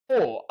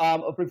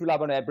of Brainfood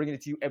Lab on Air, bringing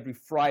it to you every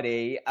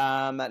Friday.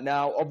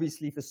 Now,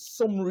 obviously, for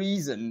some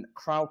reason,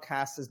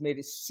 Crowdcast has made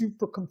it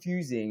super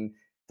confusing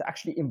to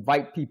actually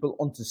invite people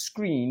onto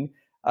screen,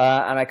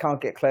 and I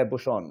can't get Claire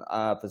Bush on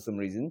for some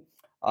reason.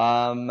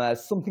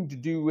 Something to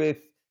do with,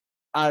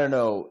 I don't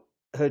know,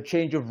 her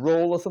change of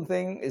role or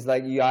something. Is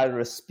like you're either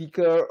a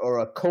speaker or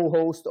a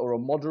co-host or a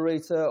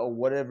moderator or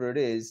whatever it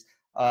is.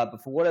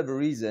 But for whatever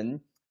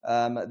reason,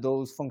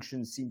 those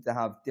functions seem to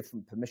have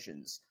different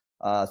permissions.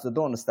 So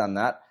don't understand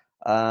that.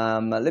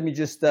 Let me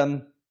just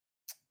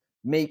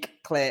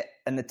make Claire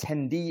an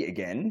attendee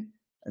again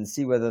and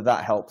see whether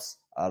that helps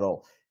at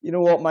all. You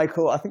know what,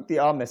 Michael? I think they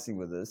are messing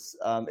with us.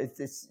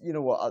 It's you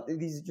know what?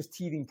 These are just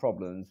teething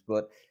problems,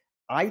 but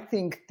I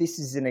think this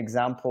is an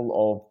example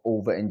of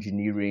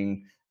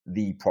over-engineering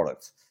the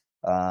product,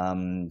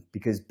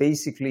 because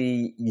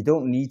basically you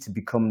don't need to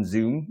become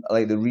Zoom.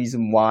 Like the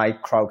reason why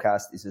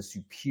Crowdcast is a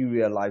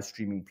superior live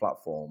streaming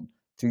platform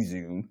to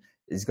Zoom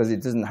is because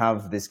it doesn't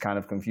have this kind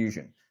of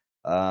confusion.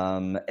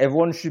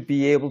 Everyone should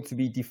be able to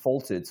be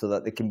defaulted so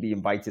that they can be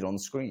invited on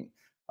screen.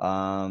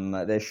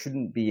 There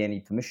shouldn't be any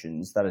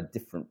permissions that are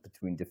different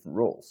between different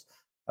roles.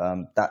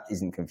 That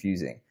isn't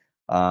confusing.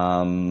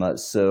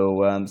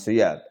 So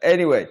yeah,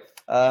 anyway,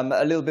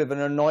 a little bit of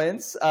an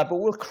annoyance, but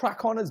we'll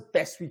crack on as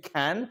best we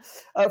can.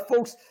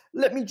 Folks,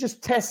 let me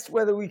just test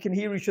whether we can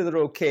hear each other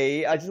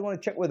okay. I just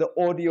want to check whether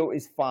audio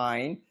is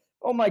fine.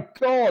 Oh my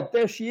God,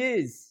 there she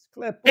is.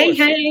 Claire Bush.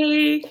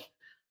 Hey.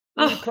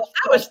 Oh,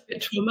 that was a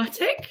bit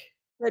traumatic.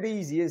 That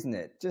easy, isn't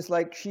it? Just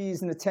like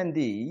she's an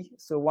attendee,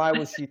 so why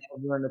was she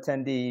an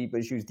attendee,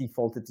 but she was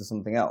defaulted to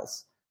something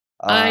else?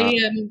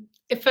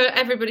 For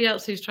everybody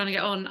else who's trying to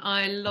get on,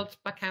 I logged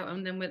back out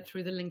and then went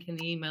through the link in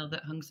the email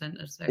that Hung sent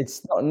us. So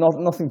it's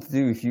nothing to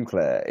do with you,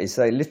 Claire. It's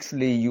like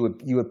literally you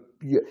were.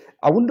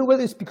 I wonder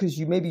whether it's because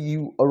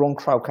you are on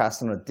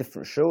Crowdcast on a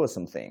different show or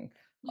something,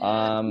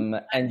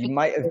 and you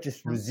might have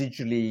just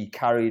residually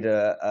carried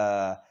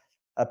a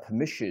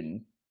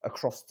permission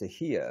across to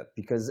here,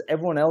 because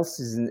everyone else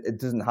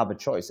doesn't have a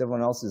choice.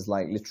 Everyone else is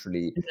like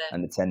literally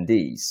an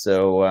attendee.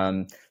 So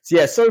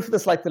yeah, sorry for the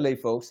slight delay,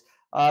 folks.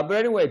 But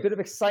anyway, a bit of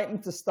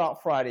excitement to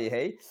start Friday,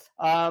 hey?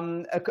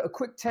 A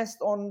quick test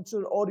on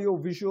sort of audio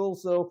visual.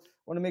 So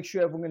I want to make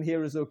sure everyone can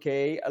hear us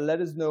okay.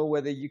 Let us know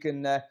whether you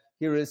can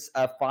hear us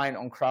fine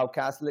on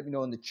Crowdcast. Let me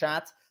know in the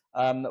chat.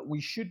 We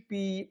should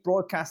be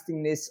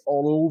broadcasting this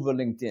all over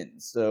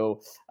LinkedIn. So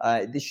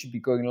this should be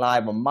going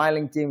live on my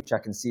LinkedIn, which I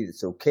can see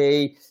that's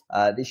okay.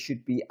 This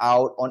should be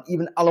out on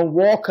even Alan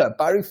Walker,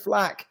 Barry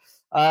Flack,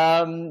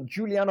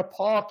 Juliana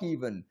Park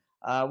even.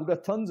 We've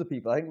got tons of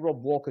people. I think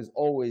Rob Walker's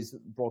always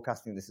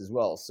broadcasting this as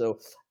well. So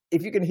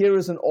if you can hear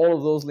us on all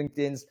of those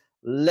LinkedIns,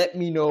 let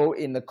me know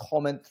in the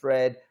comment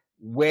thread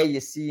where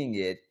you're seeing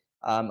it,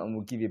 and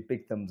we'll give you a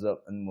big thumbs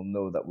up and we'll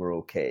know that we're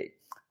okay.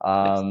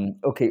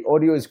 Okay,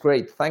 audio is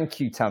great. Thank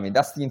you, Tammy.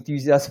 That's the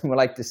enthusiasm we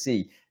like to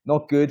see.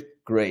 Not good,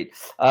 great.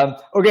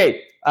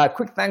 Okay,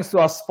 quick thanks to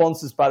our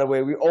sponsors, by the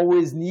way. We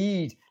always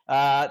need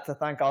to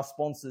thank our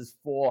sponsors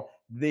for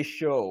this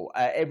show.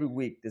 Every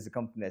week, there's a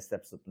company that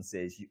steps up and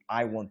says,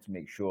 I want to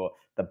make sure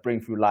that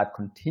Brainfood Live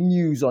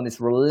continues on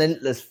its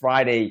relentless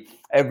Friday,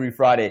 every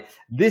Friday.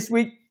 This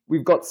week,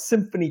 we've got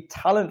Symphony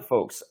Talent,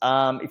 folks.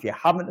 If you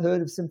haven't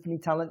heard of Symphony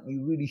Talent,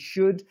 you really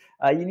should.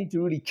 You need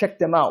to really check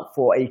them out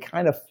for a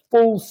kind of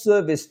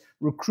full-service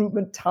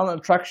recruitment, talent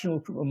attraction,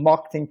 recruitment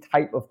marketing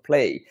type of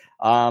play.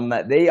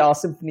 They are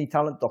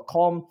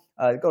symphonytalent.com.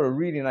 They've got a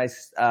really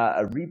nice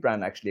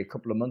rebrand, actually, a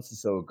couple of months or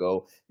so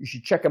ago. You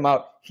should check them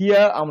out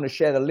here. I'm going to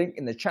share the link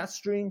in the chat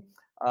stream.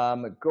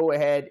 Go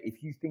ahead.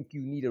 If you think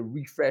you need a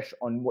refresh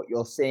on what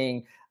you're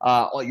saying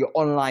or your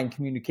online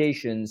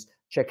communications,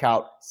 check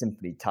out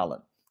Symphony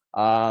Talent.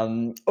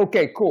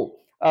 Okay, cool.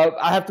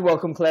 I have to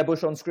welcome Claire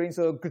Bush on screen.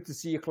 So good to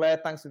see you, Claire.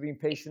 Thanks for being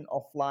patient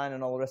offline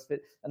and all the rest of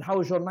it. And how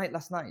was your night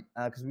last night?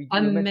 Because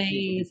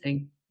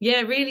amazing.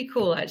 Yeah, really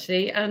cool,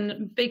 actually.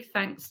 And big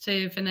thanks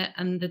to Vinette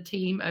and the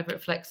team over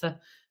at Flexa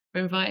for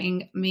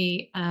inviting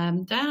me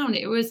down.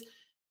 It was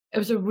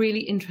a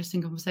really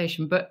interesting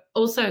conversation, but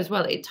also as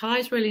well, it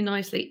ties really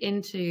nicely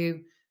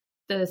into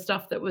the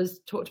stuff that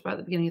was talked about at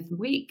the beginning of the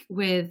week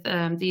with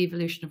the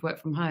evolution of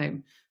work from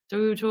home. So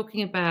we were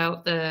talking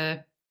about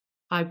the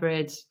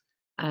hybrid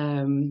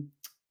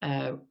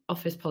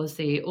office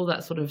policy, all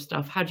that sort of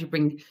stuff. How do you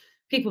bring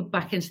people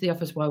back into the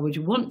office? Why would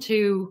you want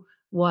to?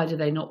 Why do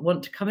they not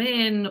want to come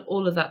in?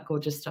 All of that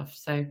gorgeous stuff.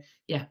 So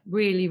yeah,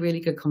 really, really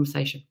good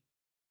conversation.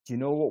 Do you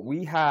know what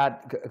we had?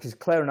 Because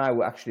Claire and I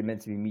were actually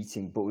meant to be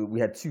meeting, but we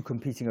had two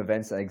competing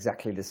events at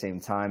exactly the same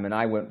time, and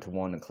I went to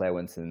one and Claire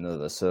went to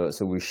another. So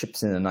we were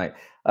ships in the night.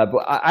 But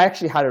I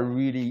actually had a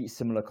really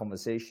similar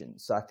conversation.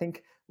 So I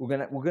think we're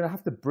gonna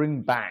have to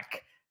bring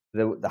back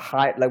the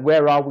high, like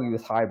where are we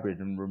with hybrid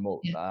and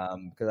remote? Yeah.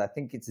 Because I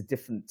think it's a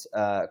different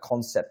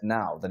concept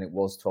now than it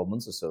was 12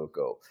 months or so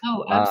ago.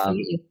 Oh,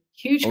 absolutely.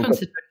 Huge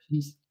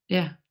considerations.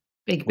 Yeah.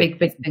 Big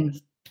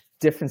things.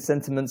 Different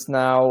sentiments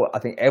now. I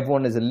think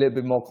everyone is a little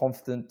bit more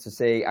confident to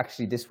say,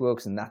 actually, this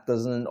works and that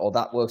doesn't, or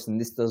that works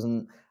and this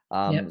doesn't.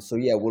 So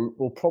yeah,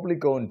 we'll probably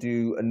go and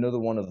do another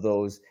one of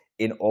those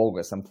in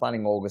August. I'm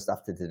planning August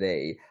after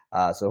today.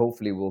 So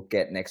hopefully we'll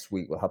get next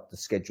week. We'll have the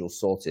schedule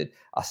sorted.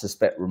 I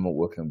suspect remote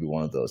working will be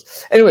one of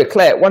those. Anyway,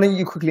 Claire, why don't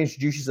you quickly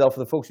introduce yourself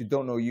for the folks who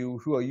don't know you?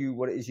 Who are you?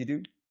 What it is you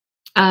do?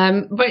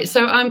 Right,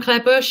 so I'm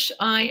Claire Bush.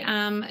 I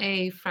am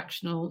a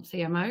fractional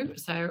CMO.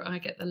 So I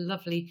get the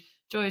lovely,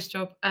 joyous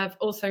job of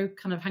also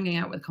kind of hanging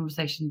out with the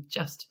conversation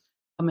just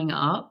coming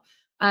up.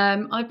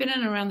 I've been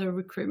in and around the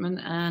recruitment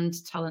and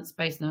talent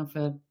space now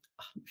for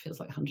it feels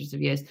like hundreds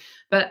of years.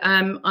 But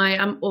I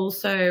am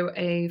also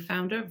a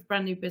founder of a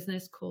brand new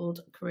business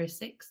called Career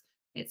 6.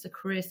 It's a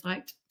career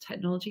site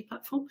technology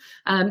platform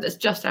that's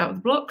just out of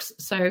the blocks.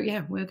 So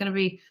yeah, we're going to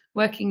be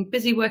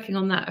busy working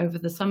on that over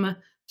the summer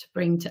to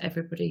bring to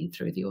everybody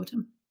through the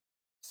autumn.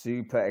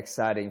 Super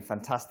exciting,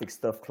 fantastic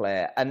stuff,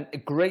 Claire, and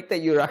great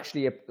that you're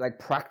actually like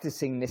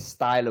practicing this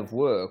style of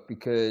work,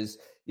 because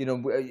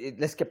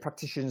let's get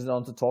practitioners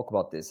on to talk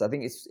about this. I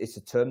think it's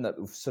a term that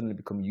we've suddenly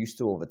become used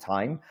to over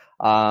time,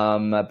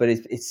 but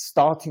it's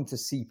starting to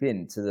seep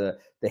into the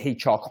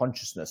HR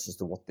consciousness as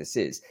to what this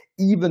is,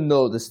 even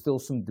though there's still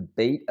some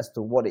debate as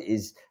to what it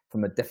is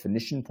from a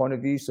definition point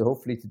of view. So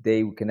hopefully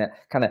today we can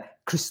kind of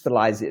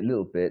crystallize it a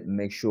little bit and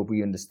make sure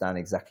we understand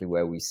exactly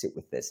where we sit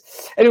with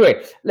this.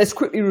 Anyway, let's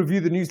quickly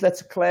review the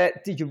newsletter.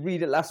 Claire, did you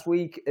read it last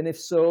week? And if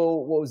so,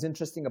 what was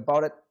interesting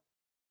about it?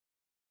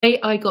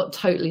 I got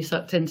totally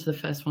sucked into the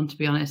first one, to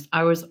be honest.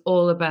 I was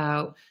all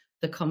about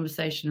the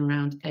conversation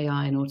around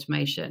AI and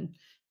automation.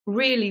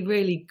 Really,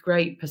 really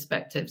great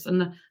perspectives.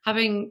 And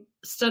having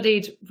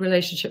studied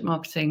relationship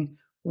marketing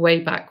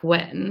way back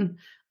when,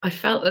 I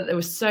felt that there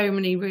were so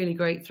many really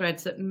great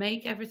threads that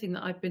make everything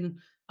that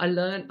I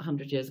learned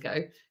 100 years ago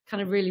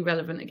kind of really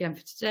relevant again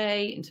for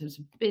today in terms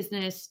of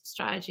business,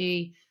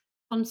 strategy,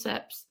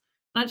 concepts.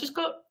 And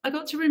I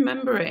got to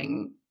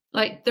remembering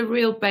like the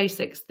real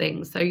basics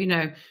things. So,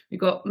 we've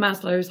got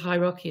Maslow's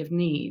hierarchy of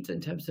needs in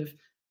terms of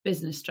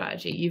business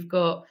strategy. You've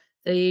got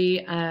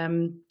the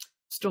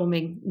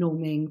storming,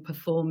 norming,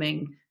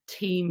 performing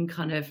team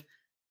kind of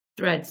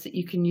threads that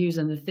you can use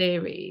in the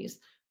theories.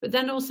 But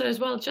then also as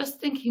well, just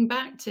thinking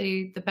back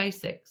to the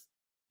basics,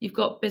 you've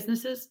got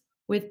businesses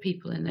with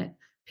people in it,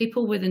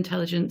 people with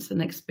intelligence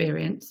and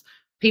experience,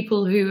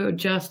 people who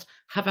just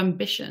have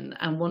ambition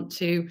and want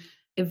to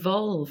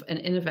evolve and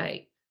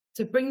innovate.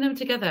 To bring them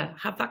together,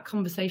 have that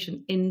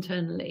conversation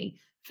internally,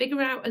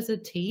 figure out as a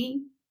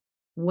team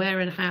where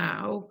and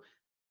how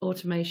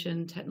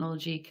automation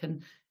technology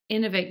can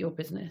innovate your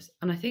business.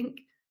 And I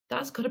think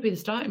that's got to be the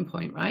starting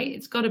point, right?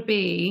 It's got to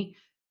be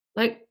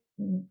like,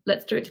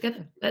 let's do it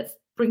together. Let's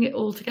bring it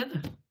all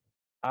together.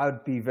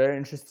 I'd be very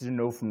interested to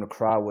know from the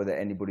crowd whether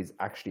anybody's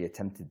actually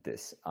attempted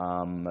this,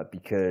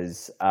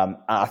 because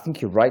I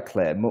think you're right,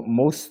 Claire.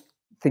 Most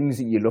things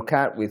that you look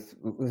at with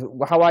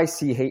how I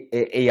see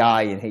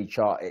AI in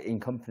HR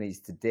in companies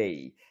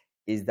today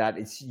is that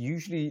it's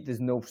usually there's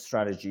no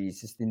strategy.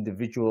 It's just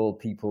individual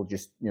people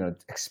just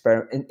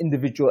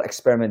individual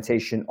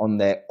experimentation on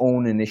their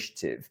own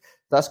initiative.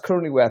 That's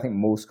currently where I think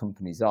most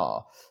companies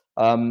are.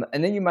 And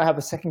then you might have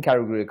a second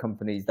category of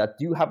companies that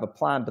do have a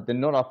plan, but they're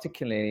not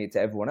articulating it to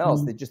everyone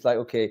else. They're just like,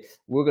 okay,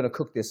 we're going to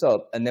cook this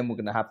up, and then we're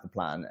going to have the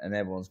plan, and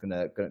everyone's going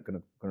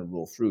to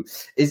roll through.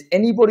 Is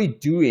anybody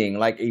doing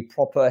like a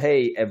proper,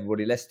 hey,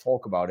 everybody, let's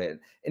talk about it?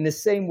 In the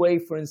same way,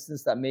 for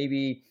instance, that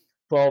maybe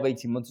 12,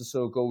 18 months or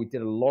so ago, we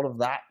did a lot of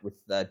that with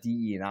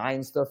DE&I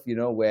and stuff,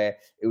 where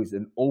it was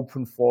an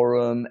open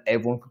forum,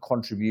 everyone could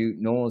contribute,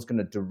 no one's going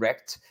to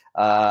direct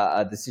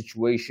the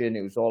situation.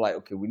 It was all like,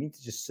 okay, we need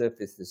to just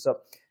surface this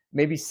up.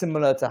 Maybe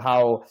similar to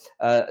how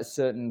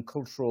certain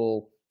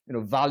cultural,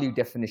 value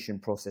definition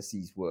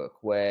processes work,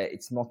 where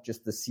it's not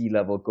just the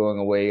C-level going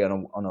away on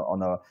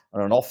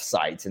an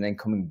offsite and then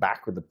coming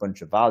back with a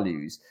bunch of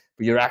values,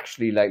 but you're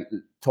actually like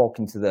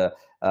talking to the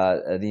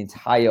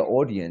entire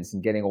audience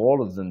and getting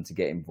all of them to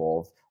get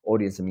involved.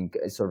 Audience, I mean,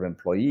 sort of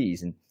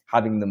employees, and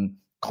having them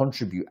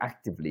contribute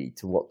actively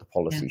to what the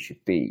policy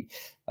should be.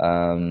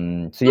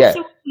 So yeah,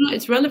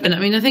 it's relevant. I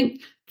mean, I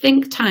think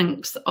think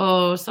tanks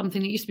are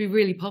something that used to be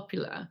really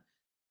popular,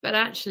 but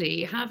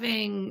actually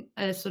having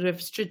a sort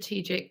of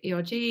strategic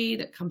ERG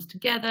that comes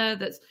together,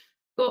 that's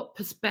got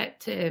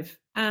perspective,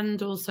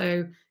 and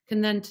also can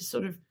then to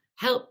sort of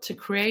help to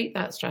create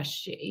that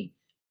strategy.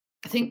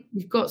 I think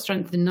you've got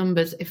strength in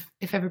numbers. If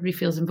everybody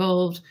feels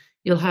involved,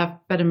 you'll have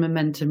better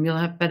momentum, you'll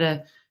have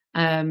better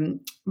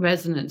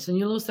resonance, and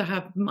you'll also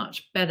have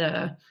much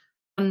better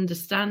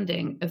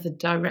understanding of the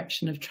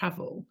direction of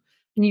travel.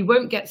 And you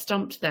won't get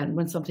stumped then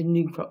when something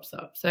new crops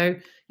up. So,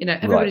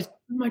 everybody's,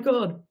 oh my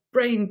God,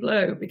 brain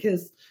blow,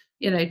 because,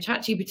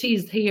 ChatGPT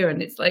is here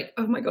and it's like,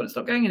 oh my God, it's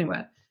not going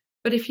anywhere.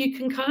 But if you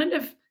can kind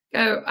of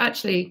go,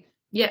 actually,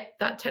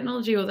 that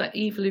technology or that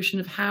evolution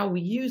of how we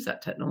use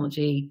that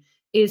technology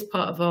is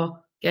part of our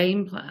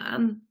game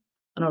plan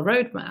and our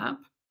roadmap,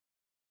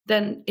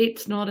 then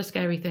it's not a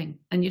scary thing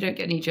and you don't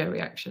get knee-jerk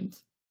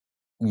reactions.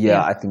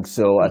 Yeah, I think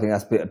so. I think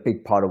that's a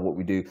big part of what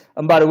we do.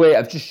 And by the way,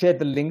 I've just shared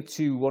the link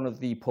to one of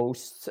the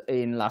posts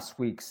in last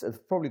week's,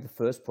 probably the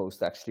first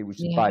post actually,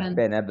 which is by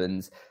Ben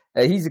Evans.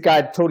 He's a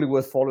guy totally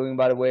worth following,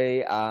 by the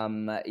way. A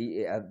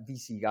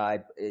VC guy,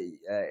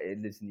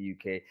 lives in the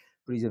UK,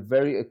 but he's a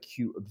very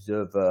acute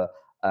observer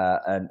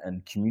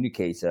and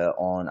communicator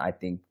on, I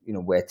think,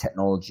 where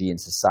technology and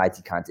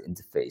society kind of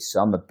interface.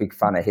 So I'm a big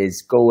fan of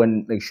his. Go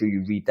and make sure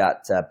you read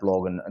that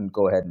blog and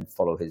go ahead and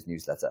follow his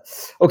newsletter.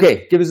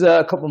 Okay, give us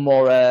a couple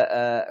more,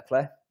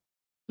 Claire.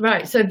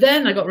 Right. So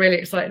then I got really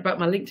excited about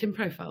my LinkedIn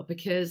profile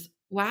because,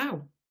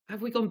 wow,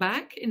 have we gone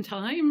back in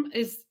time?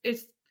 Is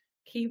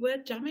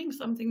keyword jamming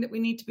something that we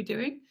need to be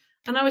doing?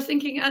 And I was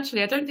thinking,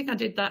 actually, I don't think I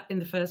did that in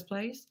the first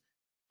place.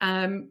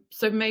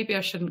 So maybe I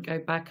shouldn't go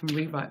back and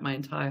rewrite my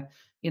entire,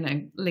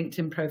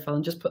 LinkedIn profile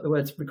and just put the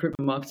words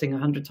recruitment marketing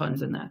 100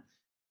 times in there.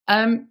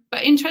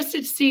 But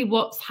interested to see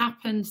what's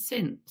happened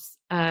since.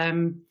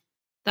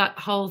 That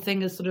whole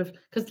thing is sort of,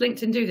 because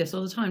LinkedIn do this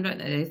all the time, don't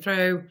they? They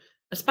throw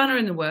a spanner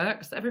in the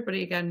works.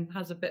 Everybody, again,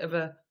 has a bit of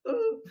a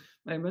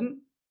moment.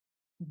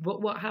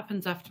 What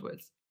happens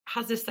afterwards?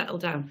 Has this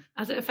settled down?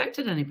 Has it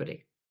affected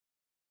anybody?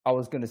 I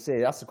was going to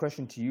say, that's a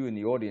question to you in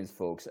the audience,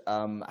 folks.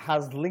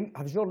 Has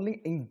your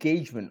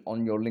engagement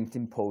on your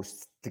LinkedIn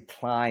posts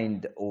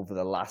declined over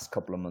the last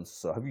couple of months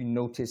or so? Have you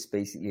noticed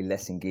basically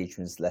less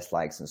engagements, less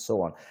likes, and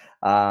so on?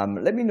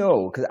 Let me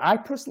know, because I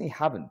personally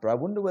haven't, but I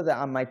wonder whether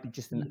I might be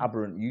just an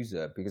aberrant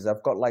user because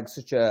I've got like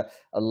such a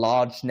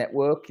large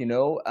network,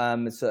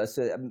 so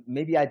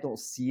maybe I don't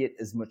see it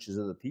as much as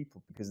other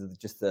people because of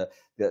just the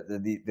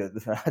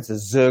it's a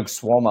Zerg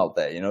swarm out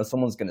there,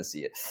 someone's going to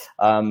see it.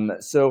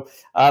 So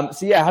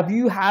yeah, have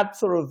you had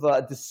sort of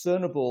a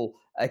discernible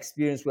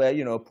experience where,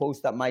 a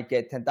post that might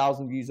get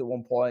 10,000 views at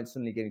one point,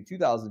 suddenly getting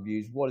 2,000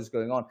 views? What is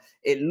going on?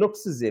 It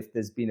looks as if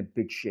there's been a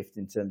big shift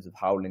in terms of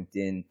how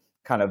LinkedIn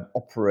kind of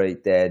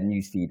operate their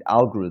newsfeed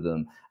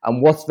algorithm.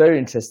 And what's very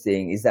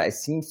interesting is that it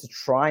seems to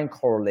try and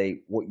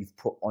correlate what you've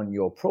put on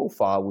your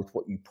profile with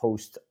what you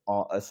post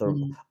sort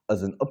of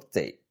as an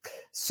update.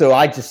 So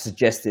I just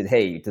suggested,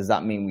 hey, does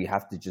that mean we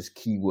have to just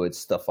keyword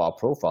stuff our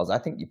profiles? I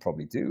think you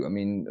probably do. I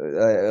mean,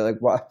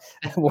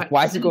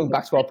 why is it going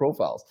back to our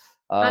profiles?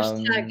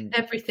 Hashtag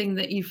everything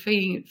that you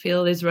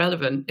feel is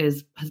relevant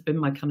has been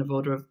my kind of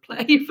order of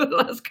play for the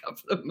last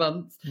couple of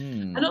months.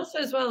 And also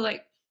as well,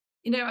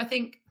 I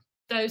think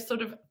those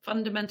sort of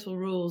fundamental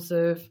rules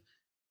of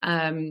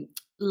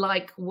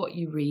like what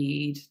you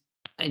read,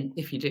 and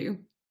if you do,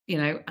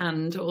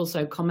 and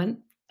also comment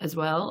as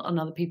well on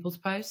other people's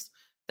posts,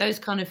 those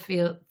kind of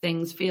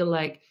things feel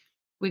like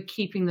we're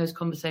keeping those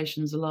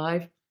conversations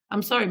alive.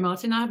 I'm sorry,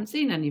 Martin, I haven't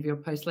seen any of your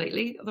posts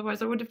lately.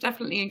 Otherwise, I would have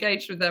definitely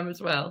engaged with them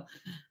as well.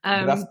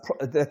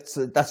 That's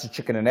a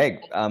chicken and egg,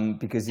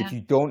 because if you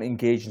don't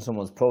engage in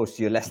someone's post,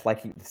 you're less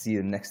likely to see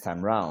them next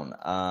time round.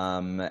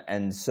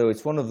 And so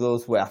it's one of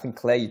those where I think,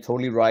 Claire, you're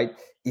totally right.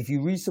 If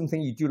you read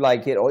something, you do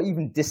like it or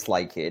even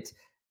dislike it,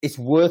 it's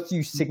worth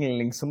you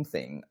signaling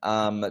something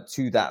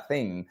to that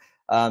thing,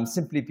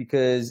 simply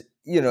because,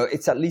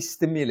 it's at least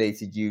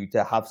stimulated you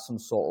to have some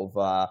sort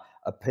of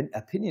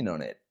opinion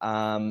on it,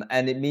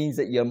 and it means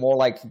that you're more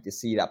likely to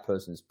see that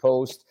person's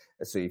post.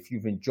 So if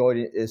you've enjoyed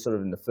it sort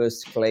of in the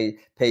first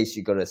pace,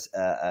 you got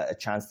a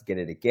chance to get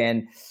it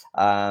again,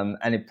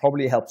 and it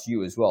probably helps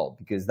you as well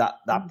because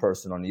that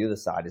person on the other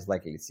side is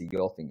likely to see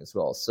your thing as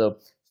well. So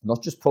it's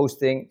not just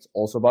posting, it's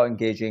also about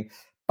engaging.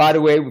 By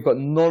the way, we've got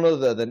none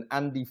other than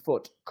Andy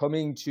Foote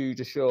coming to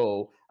the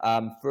show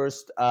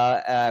first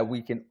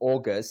week in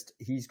August.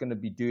 He's going to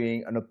be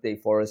doing an update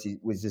for us. He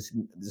was just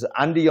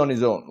Andy on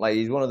his own. Like,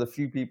 he's one of the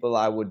few people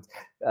I would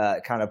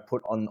kind of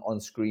put on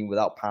screen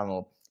without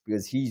panel,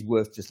 because he's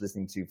worth just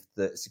listening to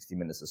for 60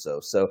 minutes or so.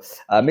 So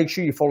make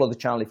sure you follow the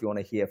channel if you want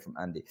to hear from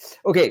Andy.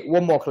 Okay,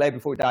 one more, Claire,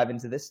 before we dive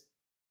into this.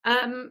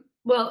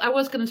 Well, I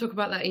was going to talk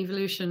about that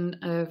evolution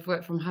of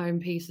work from home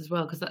piece as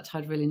well, because that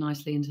tied really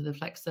nicely into the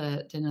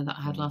Flexer dinner that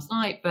I had last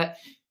night. But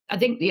I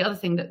think the other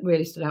thing that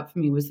really stood out for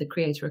me was the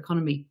creator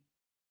economy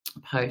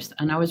post.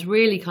 And I was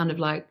really kind of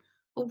like,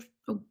 oh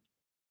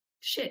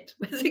shit,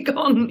 where's it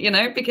gone?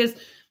 Because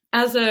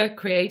as a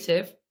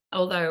creative,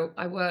 although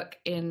I work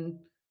in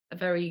a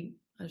very,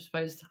 I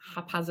suppose,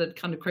 haphazard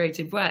kind of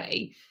creative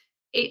way,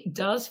 it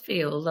does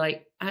feel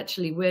like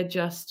actually we're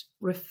just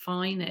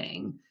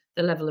refining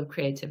the level of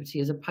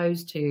creativity as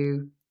opposed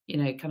to,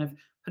 kind of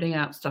putting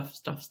out stuff.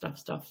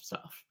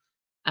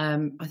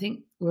 I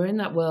think we're in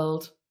that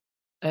world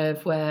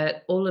of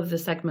where all of the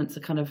segments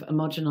are kind of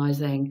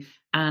homogenizing,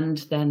 and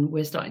then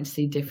we're starting to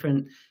see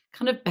different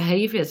kind of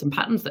behaviors and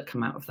patterns that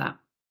come out of that.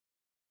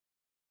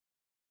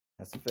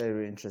 That's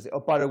very interesting. Oh,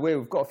 by the way,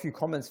 we've got a few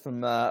comments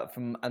from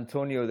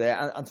Antonio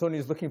there.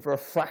 Antonio's looking for a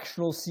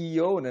fractional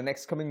CEO in the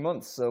next coming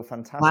months. So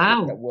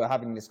fantastic that we're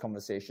having this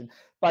conversation.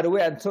 By the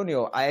way,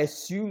 Antonio, I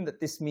assume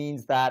that this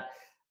means that,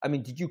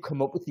 did you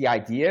come up with the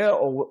idea,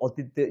 or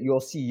did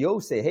your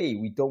CEO say, hey,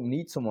 we don't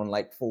need someone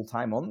like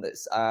full-time on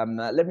this?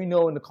 Let me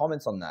know in the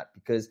comments on that,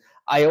 because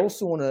I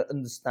also want to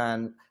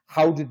understand,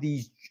 how do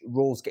these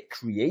roles get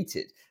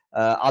created?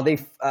 Are they,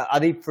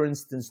 for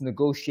instance,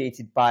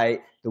 negotiated by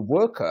the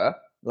worker,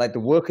 Like the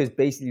worker is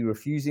basically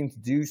refusing to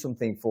do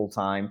something full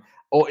time?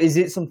 Or is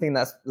it something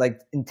that's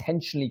like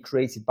intentionally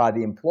created by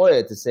the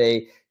employer to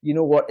say, you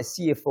know what, a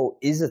CFO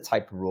is a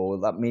type of role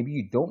that maybe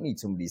you don't need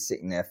somebody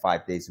sitting there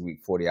 5 days a week,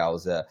 40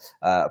 hours a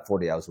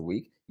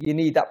week. You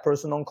need that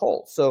person on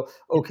call. So,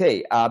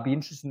 okay, I'd be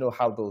interested to know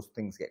how those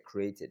things get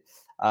created.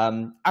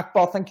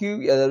 Akbar, thank you.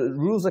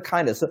 Rules are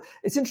kinder. So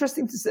it's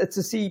interesting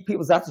to see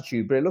people's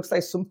attitude, but it looks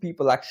like some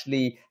people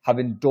actually have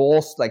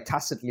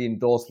tacitly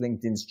endorsed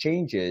LinkedIn's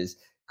changes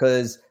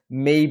because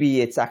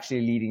maybe it's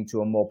actually leading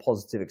to a more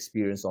positive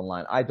experience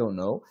online. I don't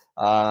know.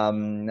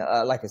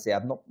 Like I say,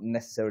 I've not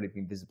necessarily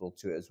been visible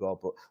to it as well,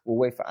 but we'll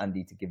wait for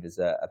Andy to give us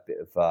a bit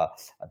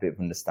of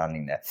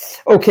understanding there.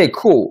 Okay,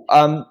 cool.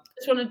 I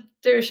just want to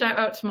do a shout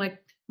out to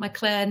my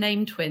Claire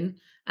name twin.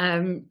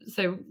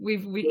 So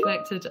we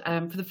connected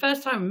for the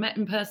first time, met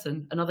in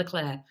person, another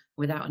Claire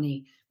without an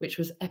E, which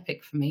was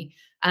epic for me.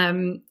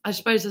 I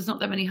suppose there's not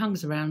that many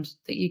hungs around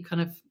that you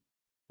kind of.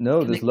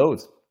 No, there's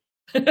loads.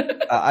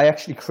 I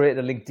actually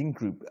created a LinkedIn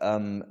group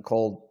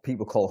called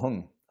People Call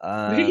Hung.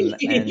 Really?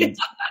 And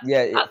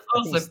yeah, That's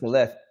awesome. it's still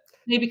there.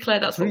 Maybe Claire,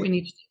 that's what we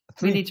need to do.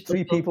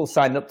 Three people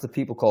signed up to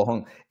People Call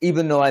Hung,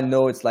 even though I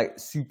know it's like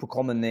super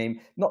common name.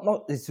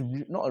 It's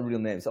not a real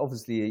name. It's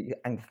obviously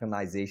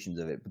Anglicanizations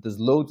of it. But there's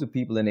loads of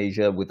people in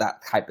Asia with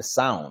that type of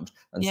sound,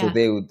 and so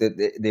they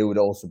would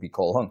also be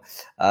called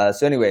Hung.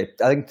 So anyway,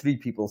 I think 3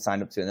 people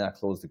signed up to it, and then I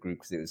closed the group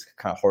because it was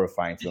kind of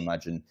horrifying to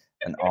imagine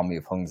an army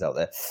of Hungs out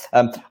there.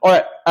 All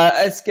right,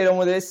 let's get on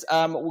with this.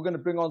 We're going to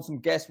bring on some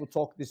guests. We'll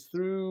talk this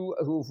through.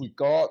 Who have we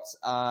got?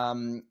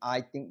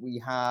 I think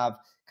we have.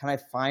 Can I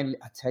finally?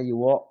 I tell you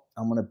what,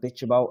 I'm going to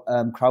bitch about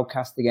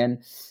Crowdcast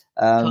again.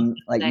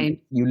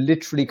 You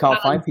literally can't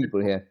find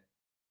people here.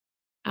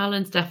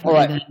 Alan's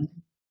definitely there.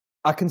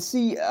 I can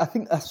see. I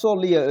think I saw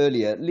Leah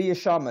earlier. Leah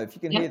Sharma, if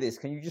you can hear this,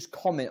 can you just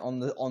comment on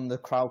the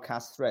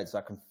Crowdcast thread so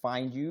I can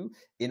find you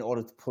in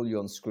order to pull you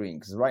on screen?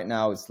 Because right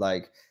now it's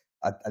like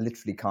I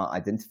literally can't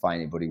identify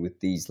anybody with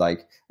these.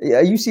 Like,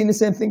 are you seeing the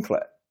same thing,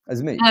 Claire,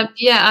 as me?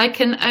 Yeah, I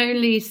can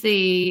only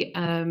see.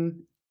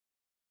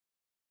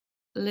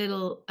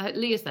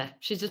 Leah's there.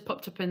 She's just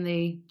popped up in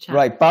the chat.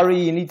 Right, Barry,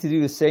 you need to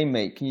do the same,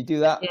 mate. Can you do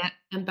that? Yeah,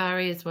 and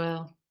Barry as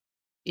well.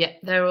 Yeah,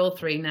 they're all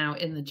 3 now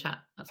in the chat.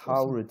 That's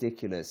how awesome.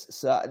 Ridiculous.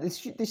 So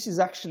this is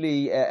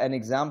actually an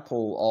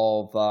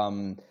example of.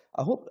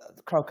 I hope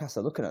the Crowdcast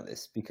are looking at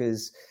this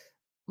because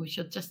we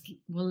should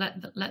we'll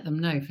let them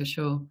know for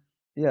sure.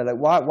 Yeah, like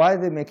why are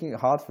they making it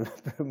hard for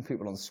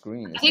people on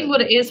screen? I think what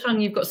it is,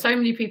 Hung, you've got so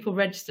many people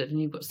registered and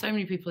you've got so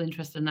many people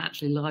interested in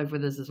actually live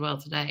with us as well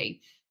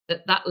today.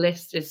 That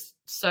list is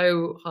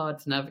so hard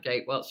to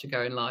navigate whilst you're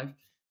going live.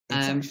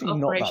 It's actually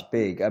not that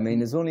big. I mean,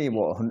 there's only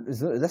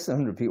there's less than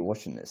 100 people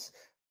watching this,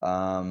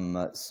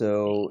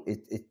 so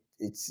it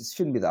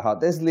shouldn't be that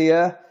hard. There's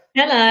Leah.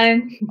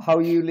 Hello. How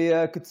are you,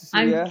 Leah? Good to see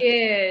you. I'm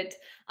good.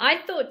 I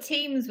thought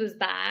Teams was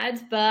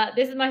bad, but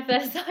this is my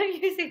first time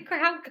using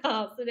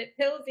Crowdcast, and it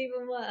feels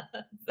even worse.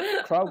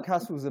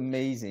 Crowdcast was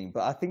amazing,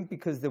 but I think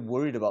because they're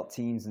worried about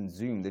Teams and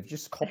Zoom, they've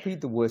just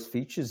copied the worst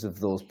features of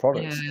those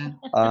products,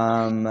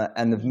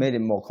 and they've made it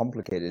more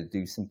complicated to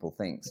do simple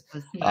things.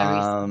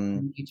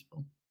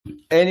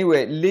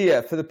 Anyway,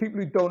 Leah, for the people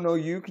who don't know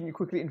you, can you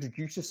quickly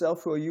introduce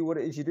yourself? Who are you? What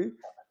it is you do?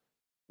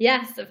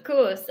 Yes, of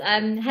course.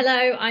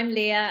 Hello, I'm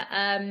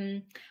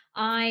Leah.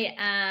 I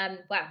am,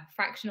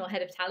 fractional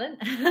head of talent.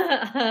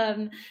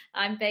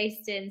 I'm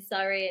based in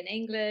Surrey in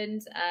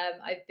England.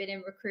 I've been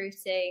in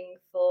recruiting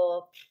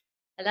for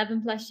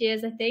 11 plus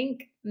years, I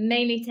think.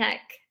 Mainly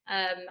tech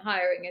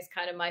hiring is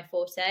kind of my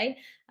forte.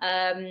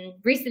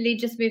 Recently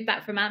just moved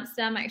back from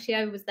Amsterdam. Actually,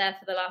 I was there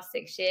for the last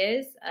 6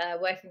 years,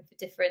 working for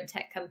different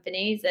tech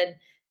companies, and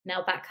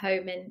now back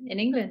home in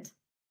England.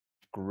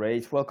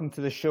 Great. Welcome to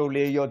the show,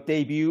 Leah, your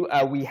debut.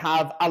 We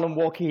have Alan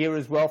Walker here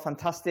as well.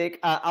 Fantastic.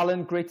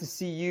 Alan, great to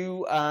see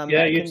you.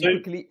 You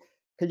too.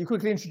 Can you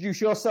quickly introduce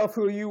yourself?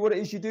 Who are you? What it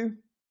is you do?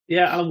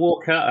 Yeah, Alan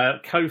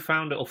Walker,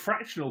 co-founder or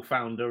fractional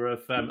founder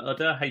of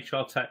Udder,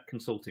 HR tech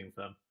consulting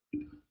firm.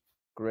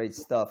 Great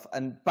stuff.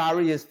 And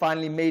Barry has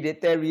finally made it.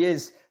 There he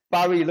is.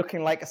 Barry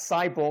looking like a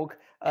cyborg.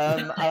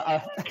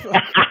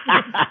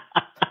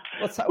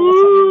 What's happening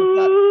with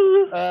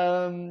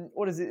that?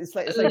 What is it? It's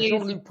like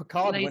Jean-Luc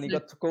Picard when he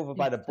got took over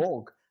by the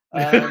Borg.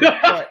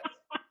 Right.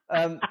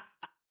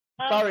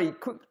 Barry,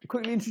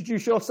 quickly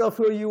introduce yourself.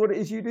 Who are you? What it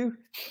is you do?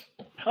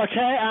 Okay,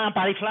 I'm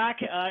Barry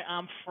Flack.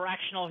 I'm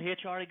fractional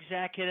HR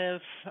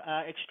executive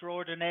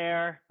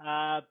extraordinaire,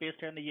 based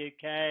here in the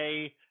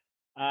UK.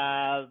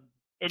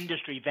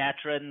 Industry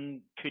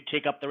veteran, could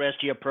take up the rest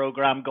of your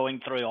program going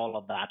through all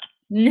of that.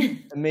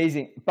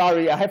 Amazing.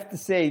 Barry, I have to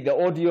say the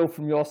audio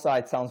from your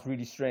side sounds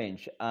really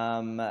strange.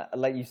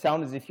 Like you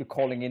sound as if you're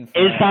calling in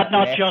from Is that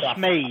not just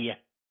me?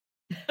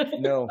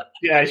 No.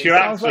 Yeah, it's your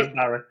accent,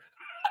 Barry.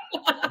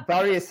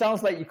 Barry, it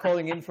sounds like you're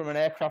calling in from an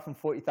aircraft from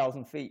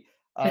 40,000 feet.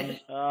 Is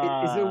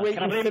there a way you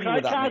can fiddle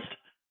with that,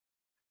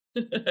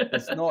 mate?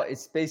 It's not.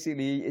 It's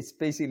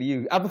basically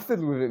you. Have a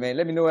fiddle with it, mate.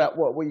 Let me know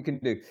what you can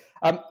do.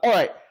 All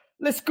right.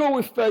 let's go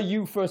with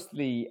you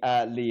firstly,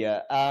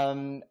 Leah.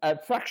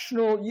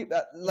 Fractional.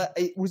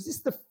 Was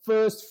this the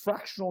first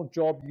fractional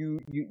job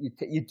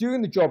you're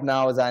doing the job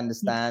now, as I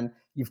understand?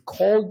 You've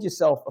called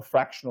yourself a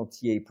fractional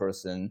TA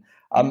person.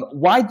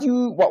 Why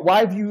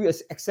have you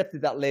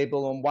accepted that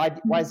label, and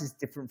why is this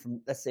different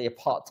from, let's say, a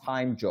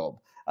part-time job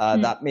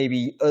that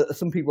maybe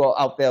some people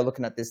out there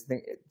looking at this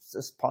think it's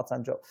just a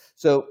part-time job?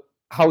 So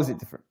how is it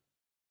different?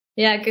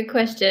 Yeah, good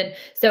question.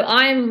 So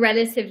I'm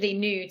relatively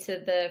new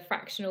to the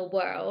fractional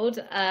world,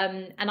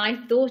 and I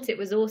thought it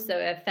was also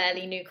a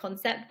fairly new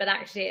concept, but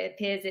actually it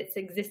appears it's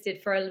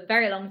existed for a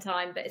very long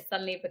time, but it's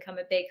suddenly become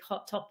a big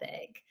hot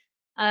topic.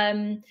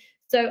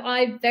 So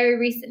I very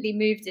recently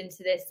moved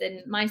into this,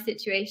 and my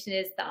situation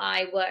is that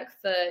I work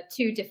for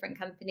 2 different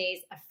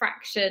companies. A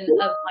fraction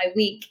of my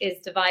week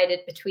is divided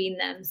between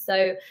them.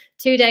 So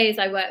 2 days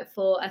I work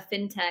for a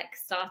fintech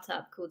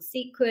startup called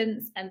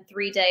Sequence, and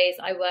 3 days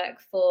I work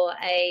for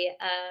a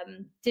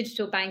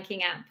digital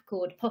banking app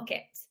called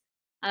Pocket.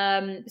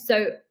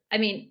 So, I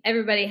mean,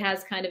 everybody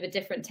has kind of a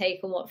different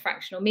take on what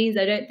fractional means.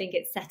 I don't think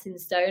it's set in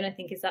stone. I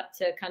think it's up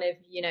to kind of,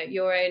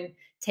 your own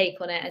take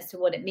on it as to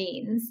what it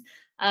means.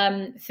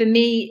 For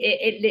me,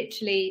 it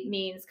literally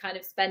means kind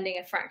of spending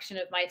a fraction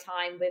of my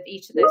time with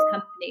each of those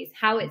companies.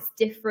 How it's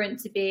different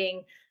to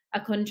being a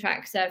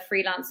contractor,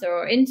 freelancer,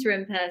 or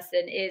interim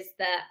person is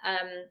that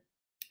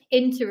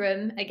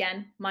interim,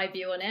 again, my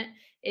view on it,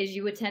 is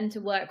you would tend to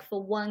work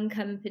for one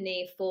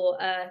company for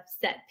a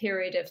set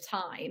period of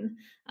time.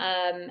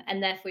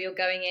 And therefore, you're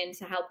going in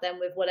to help them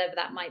with whatever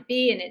that might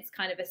be. And it's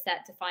kind of a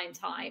set defined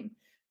time.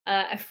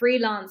 A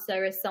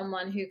freelancer is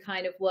someone who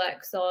kind of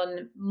works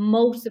on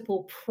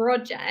multiple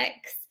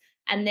projects,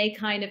 and they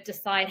kind of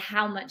decide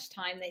how much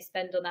time they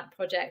spend on that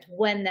project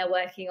when they're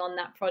working on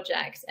that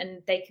project.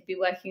 And they could be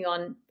working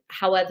on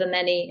however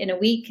many in a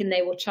week, and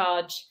they will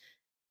charge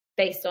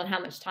based on how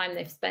much time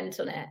they've spent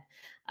on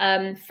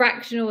it.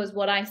 Fractional is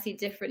what I see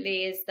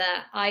differently, is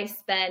that I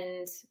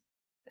spend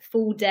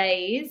full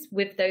days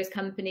with those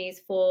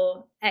companies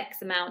for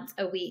X amount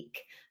a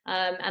week.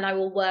 And I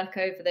will work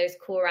over those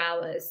core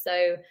hours.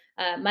 So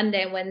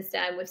Monday and Wednesday,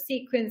 I'm with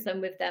Sequence.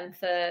 I'm with them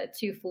for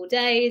 2 full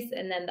days,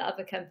 and then the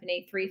other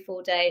company 3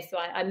 full days. So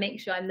I make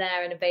sure I'm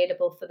there and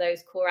available for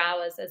those core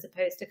hours, as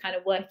opposed to kind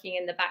of working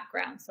in the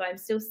background. So I'm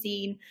still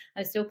seen.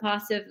 I'm still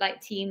part of like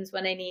teams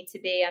when I need to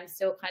be. I'm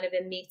still kind of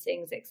in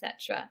meetings,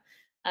 etc.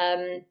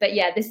 But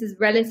yeah, this is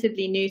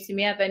relatively new to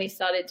me. I've only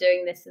started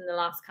doing this in the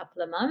last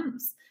couple of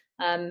months.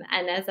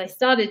 And as I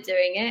started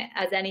doing it,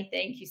 as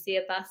anything, you see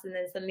a bus and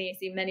then suddenly you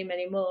see many,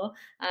 many more.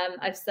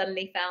 I've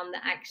suddenly found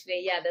that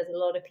actually, yeah, there's a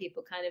lot of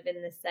people kind of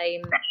in the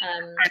same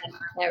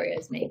area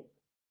as me.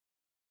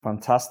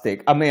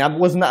 Fantastic. I mean,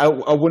 wasn't that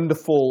a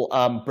wonderful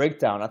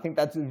breakdown? I think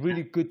that's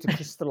really good to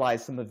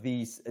crystallize some of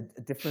these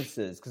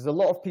differences, because a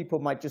lot of people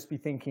might just be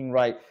thinking,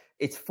 right,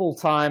 it's full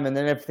time and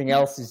then everything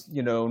else is,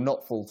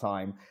 not full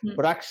time.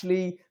 But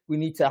actually, we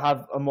need to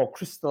have a more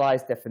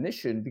crystallized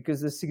definition, because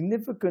there's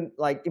significant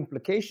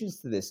implications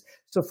to this.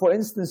 So, for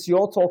instance,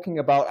 you're talking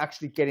about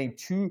actually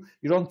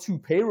you're on 2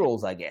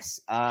 payrolls, I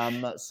guess.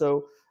 Yeah,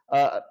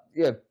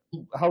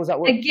 how does that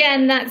work?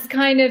 Again, that's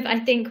kind of, I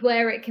think,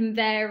 where it can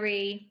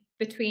vary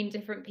between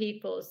different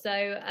people.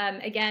 So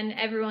again,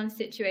 everyone's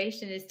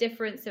situation is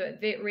different, so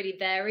it really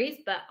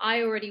varies. But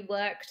I already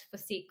worked for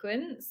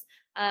Sequence.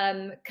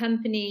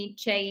 Company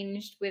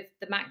changed with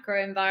the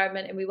macro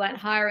environment, and we weren't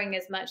hiring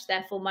as much.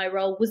 Therefore, my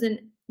role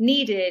wasn't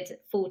needed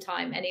full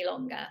time any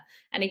longer.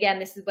 And again,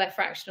 this is where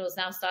fractional is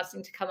now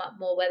starting to come up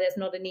more, where there's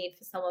not a need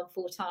for someone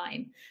full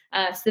time.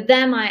 So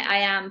them, I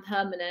am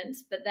permanent.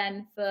 But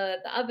then for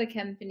the other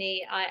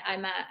company,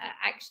 I'm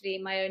actually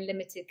my own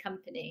limited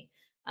company.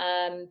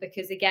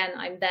 Because again,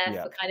 I'm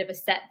there for kind of a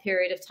set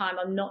period of time.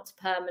 I'm not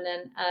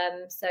permanent.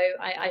 So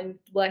I'm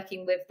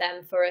working with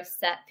them for a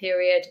set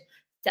period,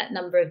 set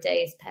number of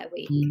days per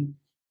week.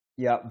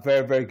 Yeah,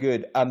 very, very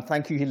good.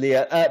 Thank you,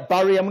 Leah.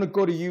 Barry, I'm going to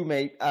go to you,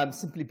 mate,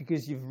 simply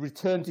because you've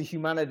returned to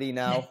humanity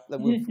now.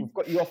 We've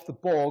got you off the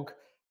Borg.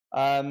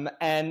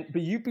 But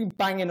you've been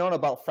banging on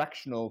about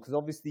fractional, because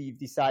obviously you've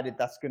decided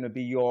that's going to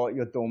be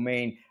your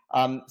domain.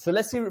 So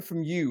let's hear it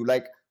from you.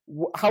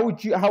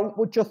 What's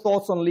your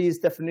thoughts on Leah's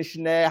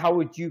definition there? How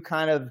would you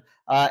kind of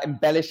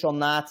embellish on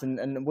that,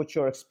 and what's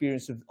your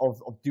experience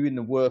of doing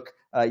the work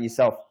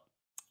yourself?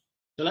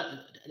 So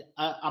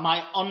am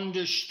I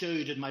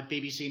understood in my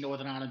BBC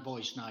Northern Ireland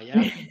voice now?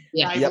 Yeah.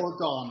 Yeah. Yep.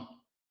 Gone.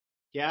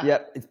 Yeah.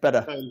 Yep, it's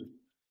better.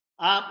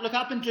 Look,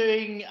 I've been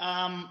doing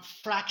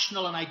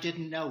fractional, and I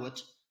didn't know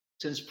it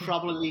since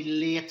probably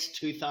late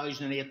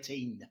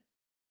 2018.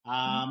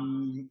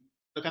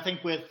 Look, I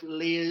think with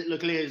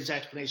Leah's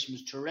explanation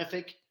was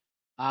terrific.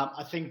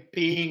 I think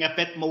being a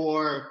bit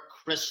more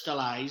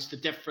crystallized, the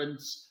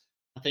difference,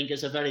 I think,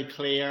 is a very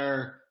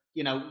clear,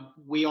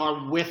 we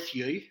are with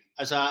you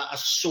as a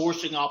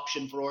sourcing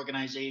option for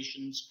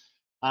organizations,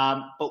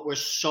 but we're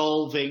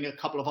solving a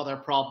couple of other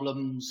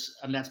problems,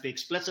 and let's be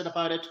explicit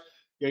about it.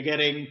 You're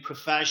getting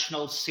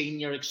professional,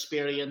 senior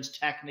experience,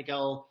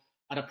 technical,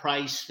 at a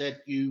price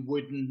that you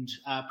wouldn't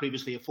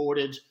previously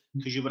afforded,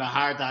 because you would have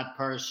hired that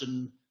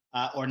person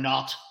or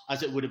not,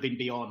 as it would have been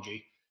beyond you.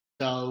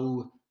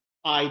 So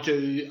I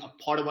do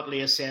part of what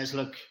Leah says.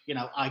 Look,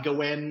 I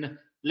go in,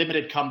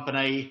 limited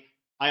company,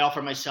 I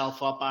offer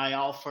myself up, I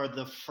offer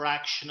the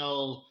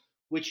fractional,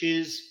 which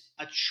is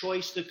a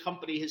choice the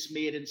company has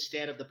made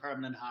instead of the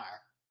permanent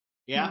hire.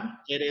 Yeah,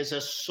 It is a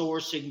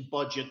sourcing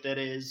budget that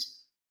is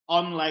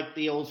unlike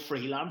the old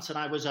freelance. And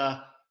I was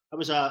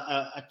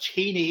a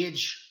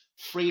teenage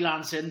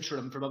freelance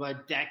interim from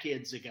about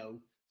decades ago.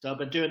 So I've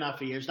been doing that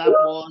for years. That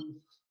was,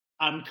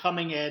 I'm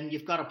coming in,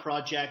 you've got a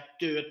project,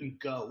 do it and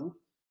go.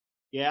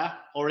 Yeah.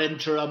 Or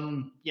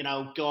interim,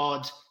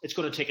 God, it's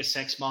going to take us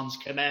 6 months,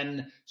 come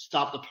in,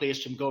 stop the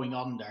place from going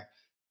under.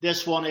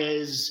 This one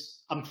is,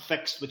 I'm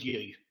fixed with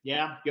you.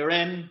 Yeah. You're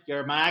in,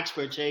 you're my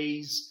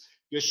expertise.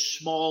 You're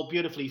small,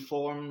 beautifully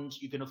formed.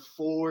 You can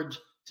afford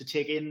to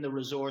take in the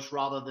resource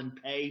rather than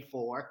pay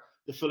for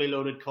the fully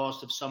loaded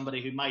cost of somebody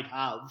who might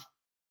have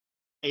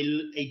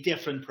a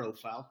different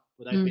profile,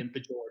 without being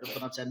pejorative,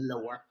 but not saying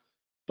lower,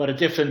 but a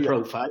different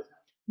profile.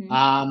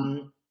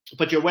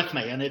 But you're with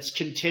me, and it's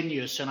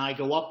continuous, and I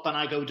go up and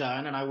I go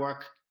down, and I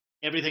work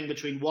everything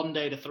between 1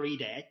 day to 3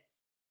 day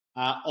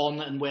on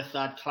and with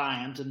that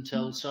client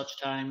until such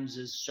times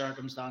as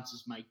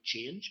circumstances might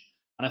change.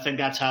 And I think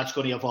that's how it's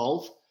going to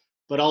evolve.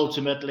 But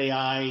ultimately,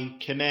 I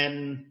come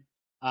in,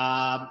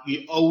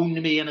 you own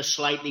me in a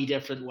slightly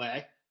different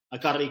way.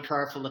 I've got to be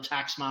careful the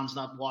tax man's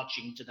not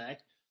watching today.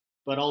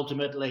 But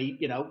ultimately,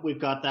 we've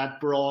got that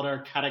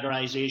broader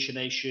categorization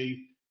issue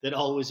that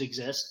always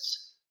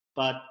exists.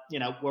 But,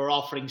 we're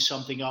offering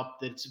something up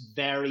that's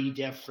very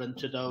different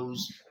to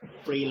those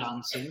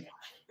freelancing.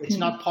 It's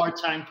not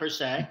part-time per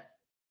se.